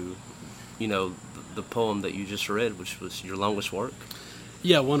stitches to, you know, the poem that you just read, which was your longest work.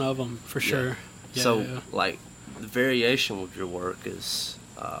 yeah, one of them for sure. Yeah, So, yeah. like, the variation with your work is,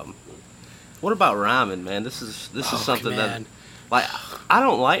 what about rhyming, man? This is something man. that, like, I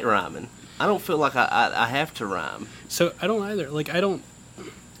don't like rhyming. I don't feel like I have to rhyme. So I don't either. Like I'm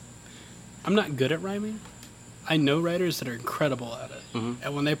not good at rhyming. I know writers that are incredible at it,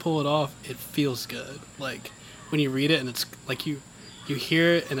 and when they pull it off, it feels good. Like when you read it and it's like you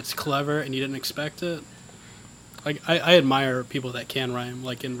hear it and it's clever and you didn't expect it. Like I admire people that can rhyme,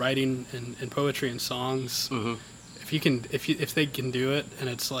 like in writing and poetry and songs. Mm-hmm. If they can do it and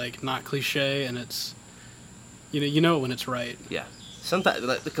it's like not cliche and it's you know it when it's right. Yeah. Sometimes,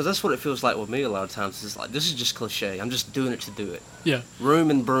 because that's what it feels like with me a lot of times. It's like, this is just cliche. I'm just doing it to do it. Yeah.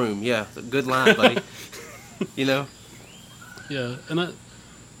 Room and broom. Yeah, good line, buddy. You know? Yeah, and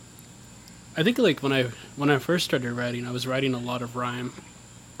I think like when I first started writing, I was writing a lot of rhyme,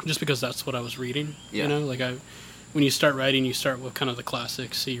 just because that's what I was reading. Yeah. You know, like when you start writing, you start with kind of the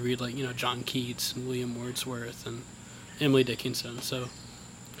classics. So you read like John Keats and William Wordsworth and Emily Dickinson. So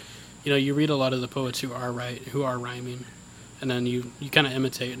you read a lot of the poets who are rhyming, and then you kind of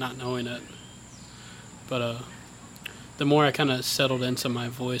imitate, not knowing it. But the more I kind of settled into my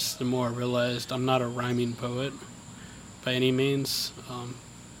voice, the more I realized I'm not a rhyming poet by any means.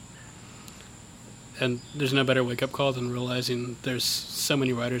 And there's no better wake-up call than realizing there's so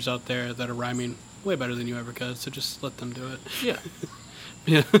many writers out there that are rhyming way better than you ever could, so just let them do it. Yeah.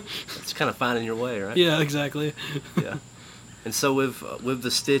 Yeah. It's kind of finding your way, right? Yeah, exactly. Yeah. And so with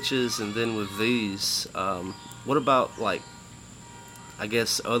the stitches and then with these, what about, like, I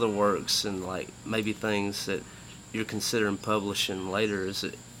guess other works and, like, maybe things that you're considering publishing later? Is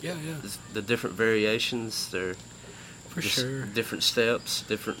it is the different variations? They're For just sure. different steps,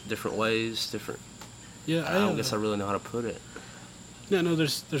 different ways, different. Yeah, I don't guess I really know how to put it. No,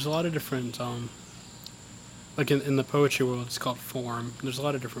 there's a lot of different, like in the poetry world, it's called form. There's a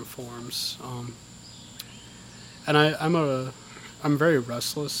lot of different forms. And I'm very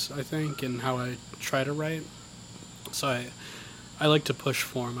restless, I think, in how I try to write. So I like to push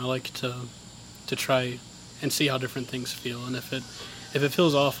form. I like to try and see how different things feel. And if it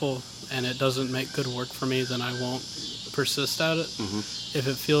feels awful and it doesn't make good work for me, then I won't persist at it. Mm-hmm. If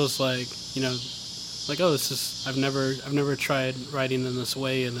it feels like, like, oh, I've never tried writing in this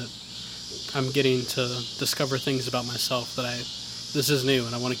way, and I'm getting to discover things about myself that this is new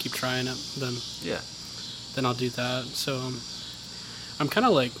and I want to keep trying it, then I'll do that. So I'm kind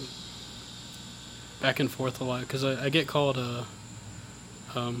of like back and forth a lot, because I get called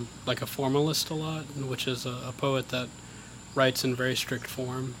like a formalist a lot, which is a poet that writes in very strict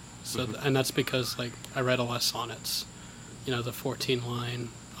form. So and that's because like I read a lot of sonnets, the 14 line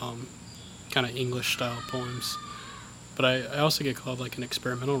kind of English style poems. But I also get called like an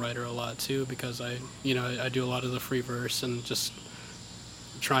experimental writer a lot too, because I do a lot of the free verse and just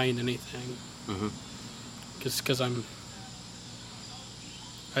trying anything. Because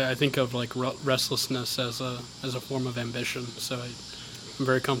I think of like restlessness as a form of ambition. So I'm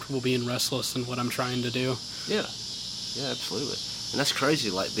very comfortable being restless in what I'm trying to do. Yeah, absolutely. And that's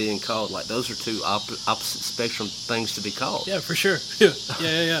crazy, like being called, like those are two opposite spectrum things to be called. Yeah, for sure.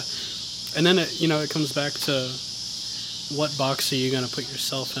 Yeah. And then it comes back to what box are you going to put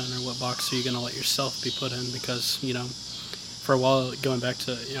yourself in, or what box are you going to let yourself be put in? Because for a while, going back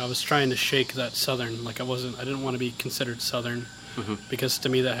to I was trying to shake that Southern. Like I didn't want to be considered Southern, because to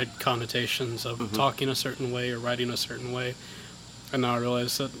me that had connotations of talking a certain way or writing a certain way. And now I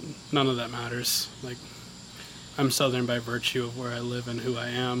realize that none of that matters. Like, I'm Southern by virtue of where I live and who I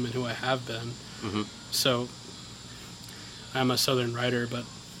am and who I have been. So I'm a Southern writer, but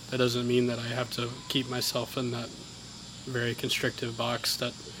that doesn't mean that I have to keep myself in that very constrictive box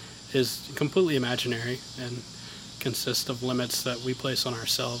that is completely imaginary and consists of limits that we place on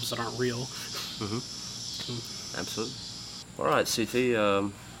ourselves that aren't real. Absolutely. All right, CT,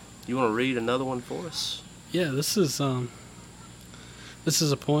 you want to read another one for us? Yeah, this is a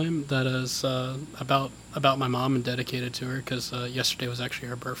poem that is about my mom and dedicated to her, because yesterday was actually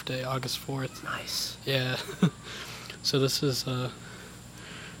her birthday, August 4th. Nice. Yeah. So this is a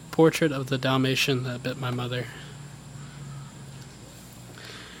portrait of the Dalmatian that bit my mother.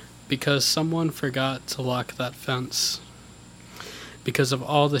 Because someone forgot to lock that fence. Because of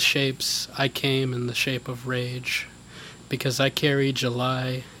all the shapes, I came in the shape of rage. Because I carry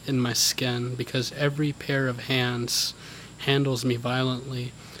July in my skin. Because every pair of hands handles me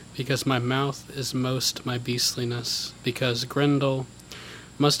violently, because my mouth is most my beastliness, because Grendel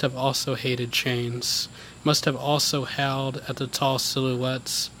must have also hated chains, must have also howled at the tall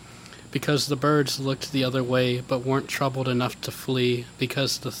silhouettes, because the birds looked the other way but weren't troubled enough to flee,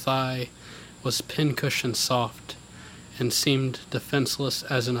 because the thigh was pincushion soft and seemed defenseless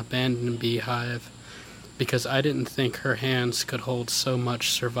as an abandoned beehive, because I didn't think her hands could hold so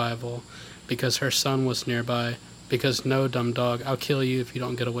much survival, because her son was nearby, because no, dumb dog, I'll kill you if you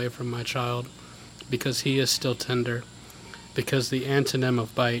don't get away from my child, because he is still tender, because the antonym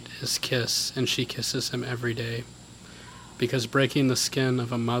of bite is kiss, and she kisses him every day, because breaking the skin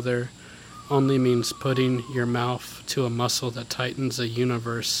of a mother only means putting your mouth to a muscle that tightens a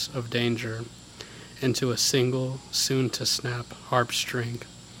universe of danger into a single, soon-to-snap harp string.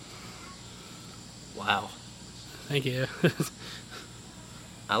 Wow. Thank you.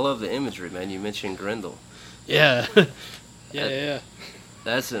 I love the imagery, man. You mentioned Grendel. Yeah. Yeah.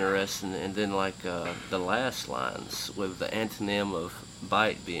 That's interesting. And then, like, the last lines with the antonym of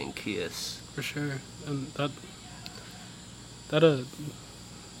bite being kiss. For sure. And that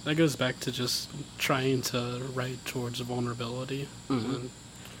goes back to just trying to write towards vulnerability. And,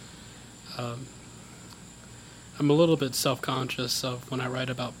 I'm a little bit self-conscious of when I write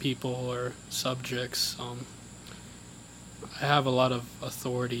about people or subjects. I have a lot of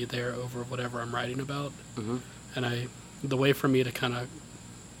authority there over whatever I'm writing about. And the way for me to kind of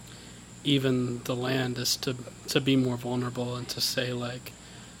even the land is to be more vulnerable and to say, like,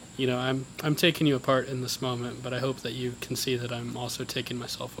 I'm taking you apart in this moment, but I hope that you can see that I'm also taking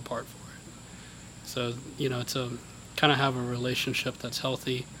myself apart for it. So, to kind of have a relationship that's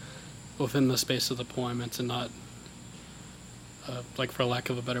healthy within the space of the poem, and to not, like, for lack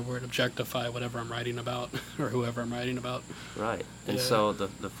of a better word, objectify whatever I'm writing about or whoever I'm writing about. Right. And so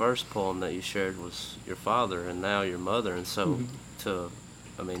the first poem that you shared was your father, and now your mother, and so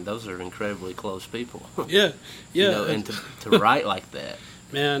those are incredibly close people. Yeah. And to write like that.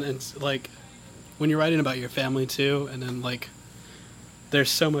 Man, it's like when you're writing about your family too, and then like there's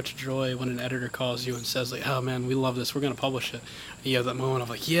so much joy when an editor calls you and says, like, oh man, we love this, we're gonna publish it. And you have that moment of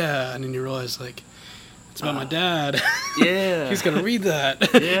like, yeah, and then you realize, like, it's about my dad. Yeah. He's gonna read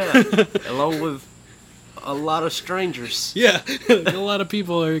that. Yeah. Along with a lot of strangers. Yeah. A lot of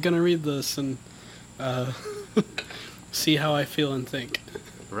people are gonna read this and see how I feel and think.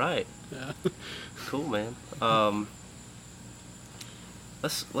 Right. Yeah. Cool, man.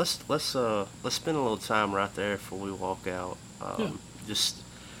 Let's spend a little time right there before we walk out. Just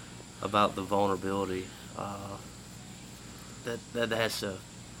about the vulnerability that has to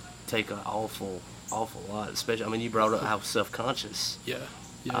take an awful lot. Especially, you brought up how self-conscious. Yeah.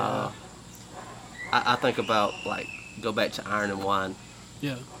 I think about, like, go back to Iron and Wine.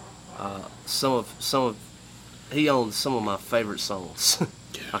 Yeah. He owns some of my favorite songs.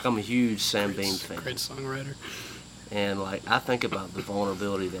 Yeah. Like, I'm a huge Sam Bean fan. Great songwriter. And, like, I think about the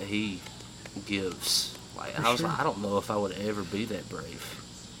vulnerability that he gives. Like, I was like, I don't know if I would ever be that brave.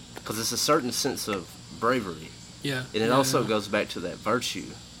 Because it's a certain sense of bravery Yeah. And it also goes back to that virtue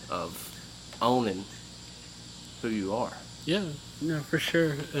of owning who you are. Yeah, for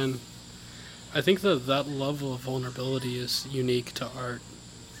sure. And I think that level of vulnerability is unique to art.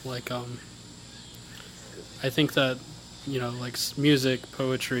 Like, I think that, like music,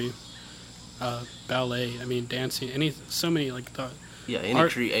 poetry, ballet, dancing, so many, like, any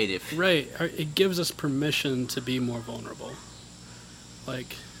art, creative. Right. It gives us permission to be more vulnerable.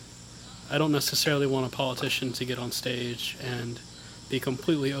 Like, I don't necessarily want a politician to get on stage and be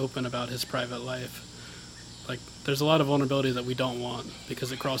completely open about his private life. Like, there's a lot of vulnerability that we don't want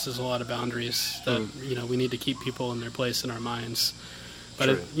because it crosses a lot of boundaries that, we need to keep people in their place in our minds.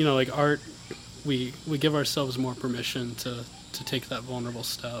 But, like art, we give ourselves more permission to take that vulnerable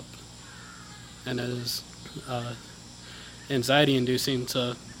step. And it is anxiety-inducing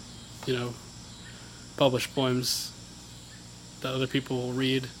to, publish poems that other people will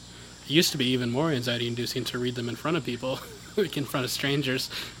read. It used to be even more anxiety-inducing to read them in front of people, like in front of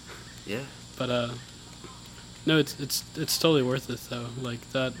strangers. Yeah. But no, it's totally worth it though. Like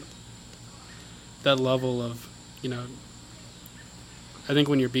that level of, I think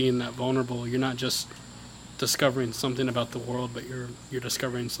when you're being that vulnerable, you're not just discovering something about the world, but you're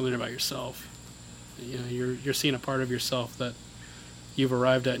discovering something about yourself. You're seeing a part of yourself that you've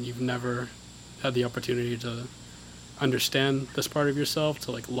arrived at and you've never had the opportunity to understand this part of yourself,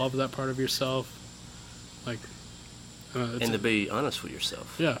 to like love that part of yourself, like, and to be honest with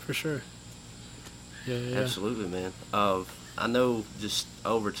yourself. Yeah, for sure. Yeah. Absolutely, man. I know just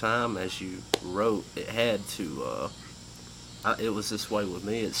over time as you wrote, it had to. It was this way with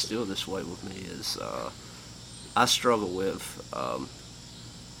me. It's still this way with me. I struggle with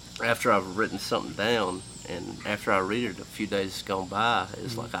after I've written something down, and after I read it a few days gone by,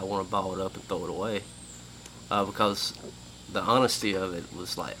 it's like I want to ball it up and throw it away. Because the honesty of it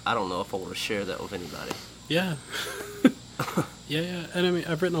was like, I don't know if I want to share that with anybody. Yeah. yeah. And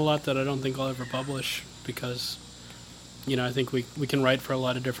I've written a lot that I don't think I'll ever publish because, I think we can write for a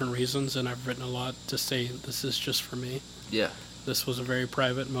lot of different reasons, and I've written a lot to say this is just for me. Yeah. This was a very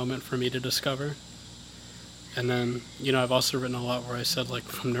private moment for me to discover. And then, I've also written a lot where I said, like,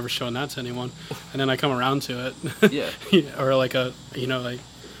 I'm never showing that to anyone. And then I come around to it. Yeah. Or like like,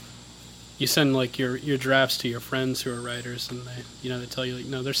 you send like your drafts to your friends who are writers, and they tell you, like,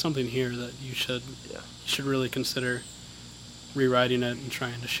 no, there's something here that you should really consider rewriting it and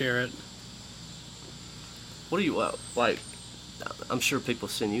trying to share it. What do you like? I'm sure people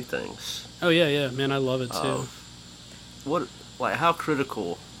send you things. Oh yeah, man, I love it too. How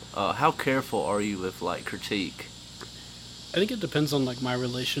critical, how careful are you with like critique? I think it depends on like my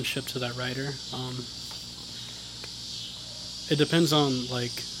relationship to that writer. It depends on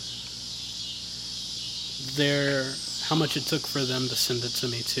like how much it took for them to send it to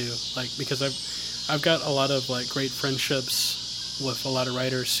me too. Like, because I've got a lot of like great friendships with a lot of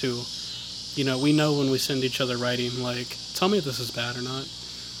writers who, we know when we send each other writing, like, tell me if this is bad or not.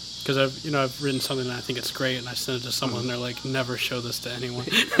 Because I've written something and I think it's great, and I send it to someone and they're like, never show this to anyone.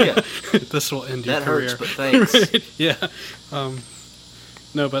 Yeah. This will end your career. That hurts, but thanks. Right? Yeah.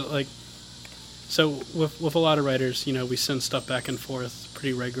 No, but like, so with a lot of writers, we send stuff back and forth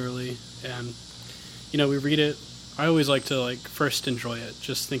pretty regularly, and we read it. I always like to like first enjoy it.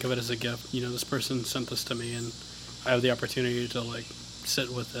 Just think of it as a gift. This person sent this to me, and I have the opportunity to like sit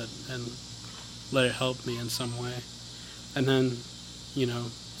with it and let it help me in some way. And then,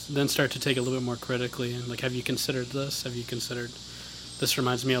 then start to take it a little bit more critically and like, have you considered this? Have you considered this?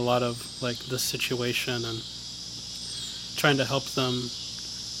 Reminds me a lot of like this situation, and trying to help them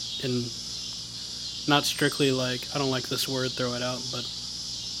in not strictly like, I don't like this word, throw it out, but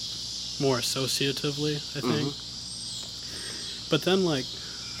more associatively, I think. Mm-hmm. But then like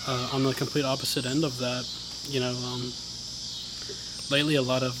on the complete opposite end of that, lately a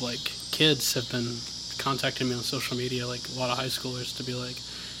lot of like kids have been contacting me on social media, like a lot of high schoolers, to be like,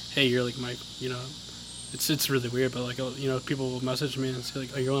 hey, you're like my, it's really weird, but like, people will message me and say like,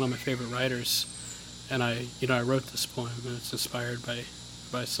 oh, you're one of my favorite writers, and I wrote this poem and it's inspired by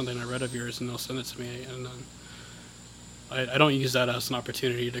something I read of yours, and they'll send it to me, and then I don't use that as an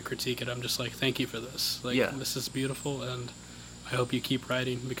opportunity to critique it. I'm just like, thank you for this. Like, this is beautiful, and I hope you keep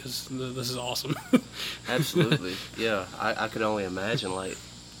writing because this is awesome. Absolutely. Yeah. I could only imagine, like,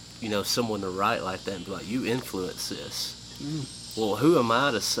 someone to write like that and be like, you influence this. Mm. Well, who am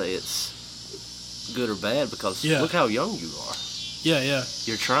I to say it's good or bad? Because look how young you are. Yeah.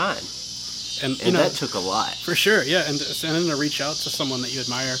 You're trying. And that took a lot. For sure, yeah. And then to reach out to someone that you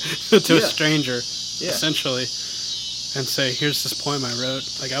admire, to a stranger, essentially, and say, here's this poem I wrote.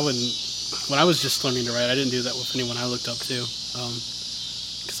 Like, when I was just learning to write, I didn't do that with anyone I looked up to,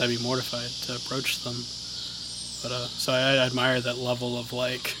 because I'd be mortified to approach them. But so I admire that level of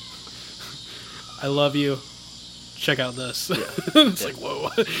like, I love you. Check out this. Yeah. It's Yeah. like, whoa.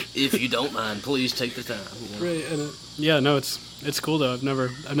 If you don't mind, please take the time. You know? Right. And no, it's cool though. I've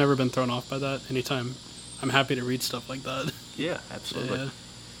never been thrown off by that. Anytime, I'm happy to read stuff like that. Yeah, absolutely. Yeah.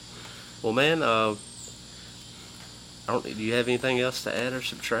 Well, man, do you have anything else to add or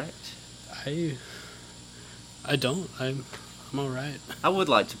subtract? I don't. I'm all right. I would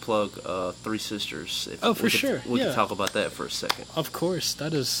like to plug Three Sisters. For sure. We Yeah. could talk about that for a second. Of course,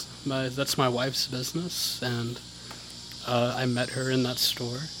 that's my wife's business, and I met her in that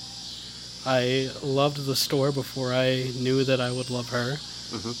store. I loved the store before I knew that I would love her,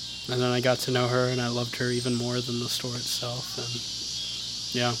 and then I got to know her, and I loved her even more than the store itself. And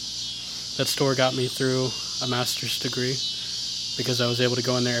yeah, that store got me through a master's degree because I was able to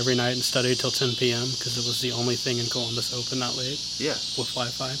go in there every night and study till 10 p.m. because it was the only thing in Columbus open that late. Yeah. With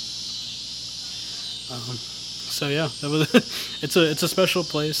Wi-Fi. So yeah, that was it's a special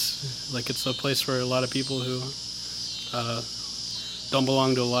place. Like, it's a place for a lot of people who don't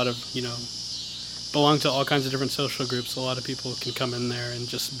belong to a lot of, belong to all kinds of different social groups. A lot of people can come in there and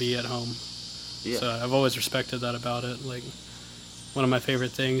just be at home. Yeah. So I've always respected that about it. Like, one of my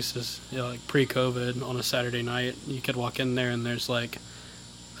favorite things is, like pre-COVID on a Saturday night, you could walk in there and there's like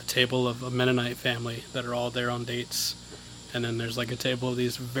a table of a Mennonite family that are all there on dates. And then there's like a table of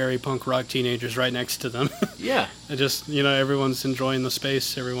these very punk rock teenagers right next to them. Yeah. It just, everyone's enjoying the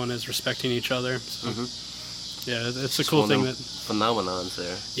space. Everyone is respecting each other. So, yeah, it's a cool thing that... phenomenons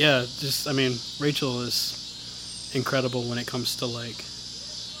there. Yeah, Rachel is incredible when it comes to like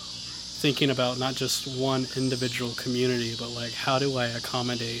thinking about not just one individual community, but like, how do I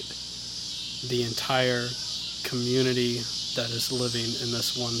accommodate the entire community that is living in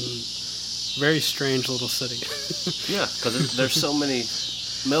this one very strange little city. Yeah, because there's so many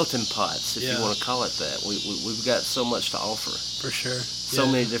melting pots, if Yeah. you want to call it that. We've got so much to offer. For sure. So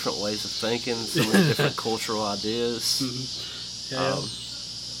many different ways of thinking, so many different cultural ideas. Yeah.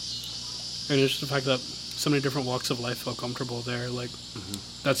 And it's just the fact that so many different walks of life feel comfortable there. Like,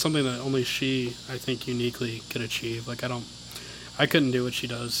 that's something that only she, I think, uniquely could achieve. Like, I couldn't do what she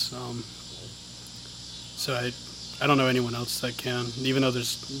does. So I don't know anyone else that can, even though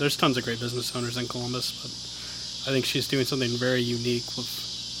there's tons of great business owners in Columbus, but I think she's doing something very unique with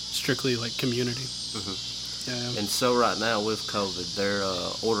strictly like community. Yeah. And so right now with COVID, they're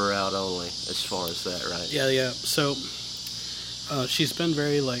order out only as far as that, right? Yeah. So she's been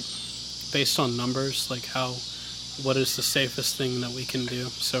very like based on numbers, like what is the safest thing that we can do.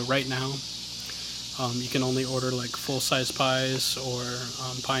 So right now, you can only order like full-size pies or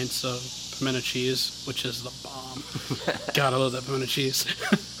pints of pimento cheese, which is the bomb. God, I love that pimento cheese.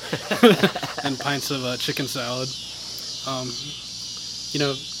 And pints of chicken salad.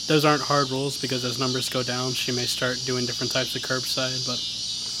 Those aren't hard rules because as numbers go down, she may start doing different types of curbside, but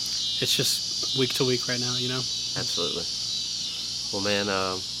it's just week to week right now, Absolutely. Well, man,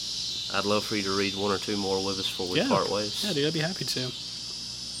 I'd love for you to read one or two more with us before we part ways. Yeah, dude, I'd be happy to.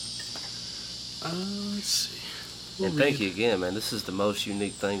 Let's see. And thank you again, man. This is the most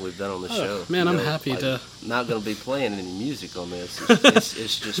unique thing we've done on the show. Man, I'm happy to. Not going to be playing any music on this.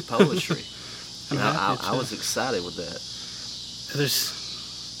 It's just poetry. I was excited with that.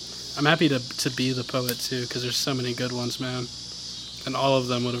 I'm happy to be the poet too, because there's so many good ones, man, and all of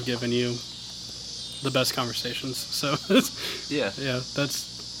them would have given you the best conversations. So yeah,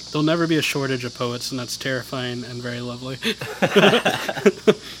 there'll never be a shortage of poets, and that's terrifying and very lovely.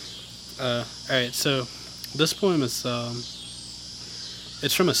 All right, so. This poem is,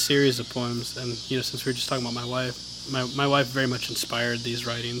 it's from a series of poems, and, since we were just talking about my wife, my wife very much inspired these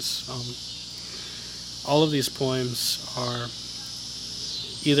writings. All of these poems are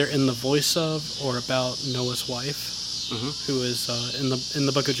either in the voice of or about Noah's wife, who is, in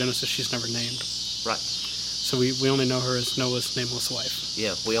the book of Genesis, she's never named. Right. So we only know her as Noah's nameless wife.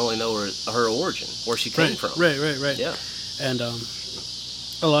 Yeah, we only know her origin, where she came from. Right. Yeah. And,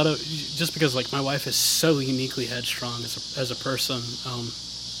 a lot of, just because like my wife is so uniquely headstrong as a person,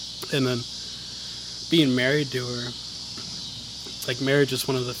 and then being married to her, like marriage is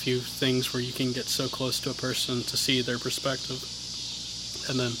one of the few things where you can get so close to a person to see their perspective,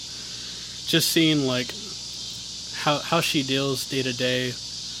 and then just seeing like how she deals day to day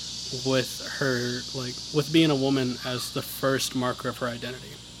with her, like with being a woman as the first marker of her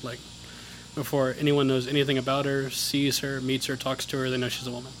identity, like. Before anyone knows anything about her, sees her, meets her, talks to her, they know she's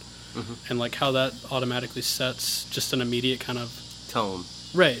a woman. And like how that automatically sets just an immediate kind of tone.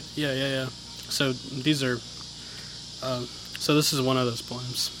 Right. Yeah. So these are. So this is one of those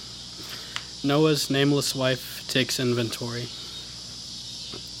poems. Noah's nameless wife takes inventory.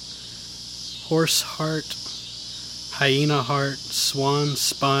 Horse heart, hyena heart, swan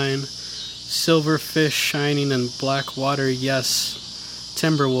spine, silverfish shining in black water, yes,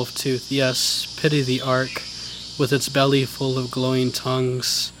 timberwolf tooth, yes, pity the ark, with its belly full of glowing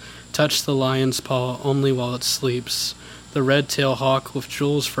tongues, touch the lion's paw only while it sleeps, the red-tailed hawk with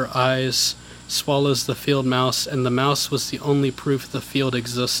jewels for eyes, swallows the field mouse, and the mouse was the only proof the field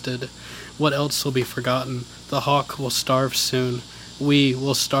existed. What else will be forgotten? The hawk will starve soon. We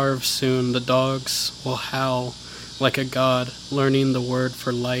will starve soon. The dogs will howl like a god, learning the word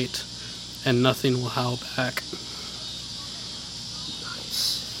for light, and nothing will howl back.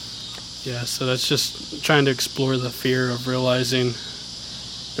 Nice. Yeah, so that's just trying to explore the fear of realizing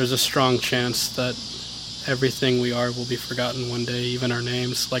there's a strong chance that everything we are will be forgotten one day, even our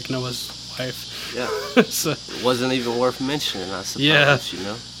names, like Noah's wife. Yeah. So, It wasn't even worth mentioning, I suppose, Yeah. you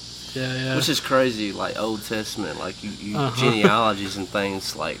know? yeah. Which is crazy, like Old Testament, like you Uh-huh. genealogies and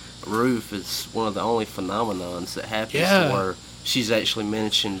things, like Ruth is one of the only phenomenons that happens Yeah. to where she's actually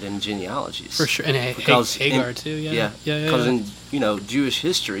mentioned in genealogies. For sure. And Because Hagar, too, yeah. Because in Jewish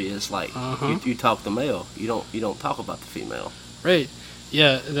history is like Uh-huh. you talk the male, you don't talk about the female. Right.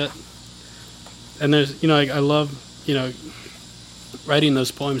 Yeah. And there's, I love, writing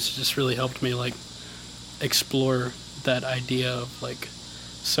those poems just really helped me, like, explore that idea of, like,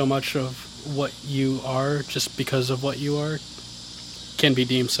 so much of what you are, just because of what you are, can be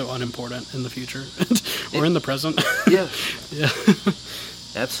deemed so unimportant in the future or in the present. Yeah, Yeah.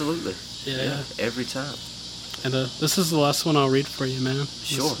 absolutely. Yeah. Every time. And this is the last one I'll read for you, man.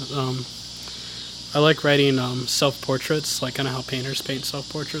 Sure. I like writing self-portraits, like kind of how painters paint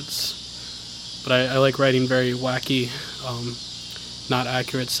self-portraits. But I like writing very wacky, not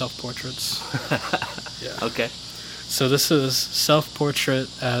accurate self-portraits. Yeah. Okay. So this is self-portrait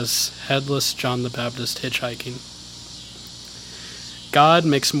as headless John the Baptist hitchhiking. God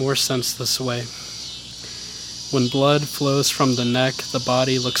makes more sense this way. When blood flows from the neck, the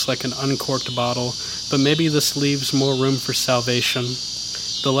body looks like an uncorked bottle, but maybe this leaves more room for salvation.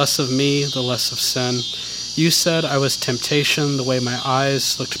 The less of me, the less of sin. You said I was temptation, the way my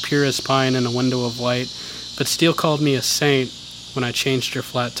eyes looked pure as pine in a window of light, but still called me a saint when I changed your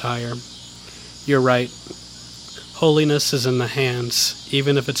flat tire. You're right. Holiness is in the hands,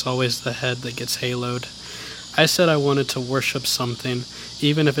 even if it's always the head that gets haloed. I said I wanted to worship something,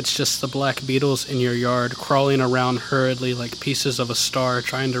 even if it's just the black beetles in your yard crawling around hurriedly like pieces of a star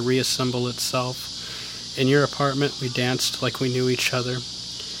trying to reassemble itself. In your apartment, we danced like we knew each other.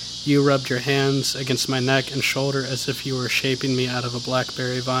 You rubbed your hands against my neck and shoulder as if you were shaping me out of a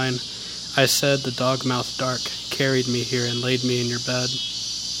blackberry vine. I said the dog-mouthed dark carried me here and laid me in your bed.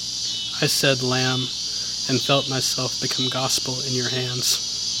 I said lamb and felt myself become gospel in your hands.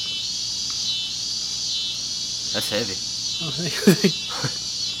 That's heavy. Oh,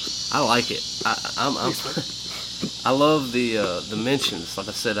 I like it. I love the mentions. Like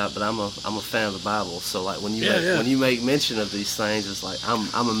I said, but I'm a fan of the Bible. So like when you make mention of these things, it's like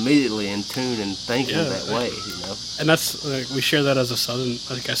I'm immediately in tune and thinking that way. And that's we share that as a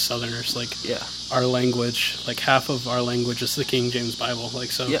Southerners. Like our language, like half of our language is the King James Bible.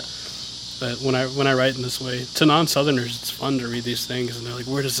 Like so. Yeah. But when I write in this way, to non-Southerners, it's fun to read these things, and they're like,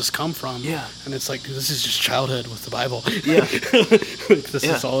 "Where does this come from?" Yeah. And it's like, this is just childhood with the Bible. Yeah. Like, this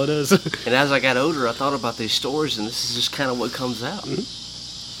is all it is. And as I got older, I thought about these stories, and this is just kind of what comes out. Mm-hmm.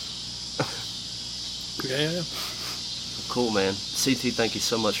 Yeah. Cool, man. CT, thank you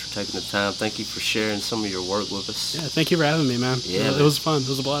so much for taking the time. Thank you for sharing some of your work with us. Yeah, thank you for having me, man. Yeah, it was fun. It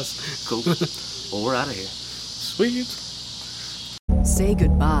was a blast. Cool. Well, we're out of here. Sweet. Say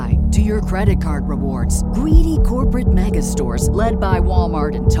goodbye to your credit card rewards. Greedy corporate mega stores, led by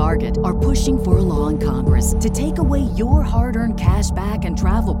Walmart and Target, are pushing for a law in Congress to take away your hard-earned cash back and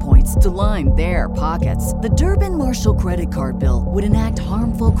travel points to line their pockets. The Durbin-Marshall credit card bill would enact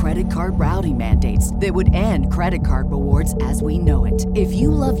harmful credit card routing mandates that would end credit card rewards as we know it. If you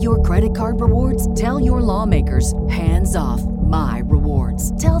love your credit card rewards, tell your lawmakers, hands off my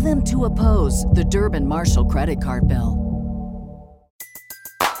rewards. Tell them to oppose the Durbin-Marshall credit card bill.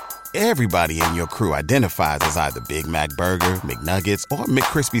 Everybody in your crew identifies as either Big Mac Burger, McNuggets, or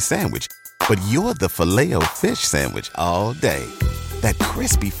McCrispy Sandwich. But you're the Filet-O-Fish Sandwich all day. That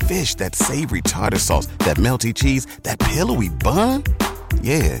crispy fish, that savory tartar sauce, that melty cheese, that pillowy bun.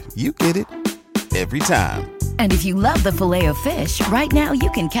 Yeah, you get it. Every time. And if you love the Filet-O-Fish, right now you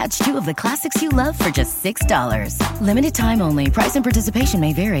can catch two of the classics you love for just $6. Limited time only. Price and participation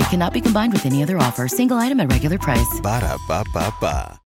may vary. Cannot be combined with any other offer. Single item at regular price. Ba-da-ba-ba-ba.